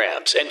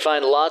programs and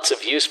find lots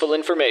of useful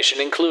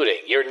information, including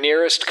your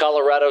nearest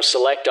Colorado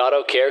Select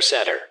Auto Care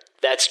Center.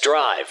 That's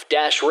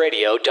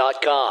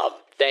drive-radio.com.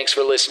 Thanks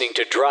for listening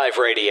to Drive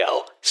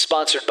Radio,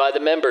 sponsored by the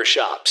member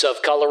shops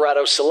of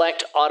Colorado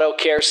Select Auto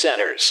Care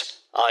Centers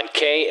on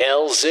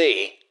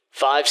KLZ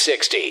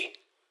 560.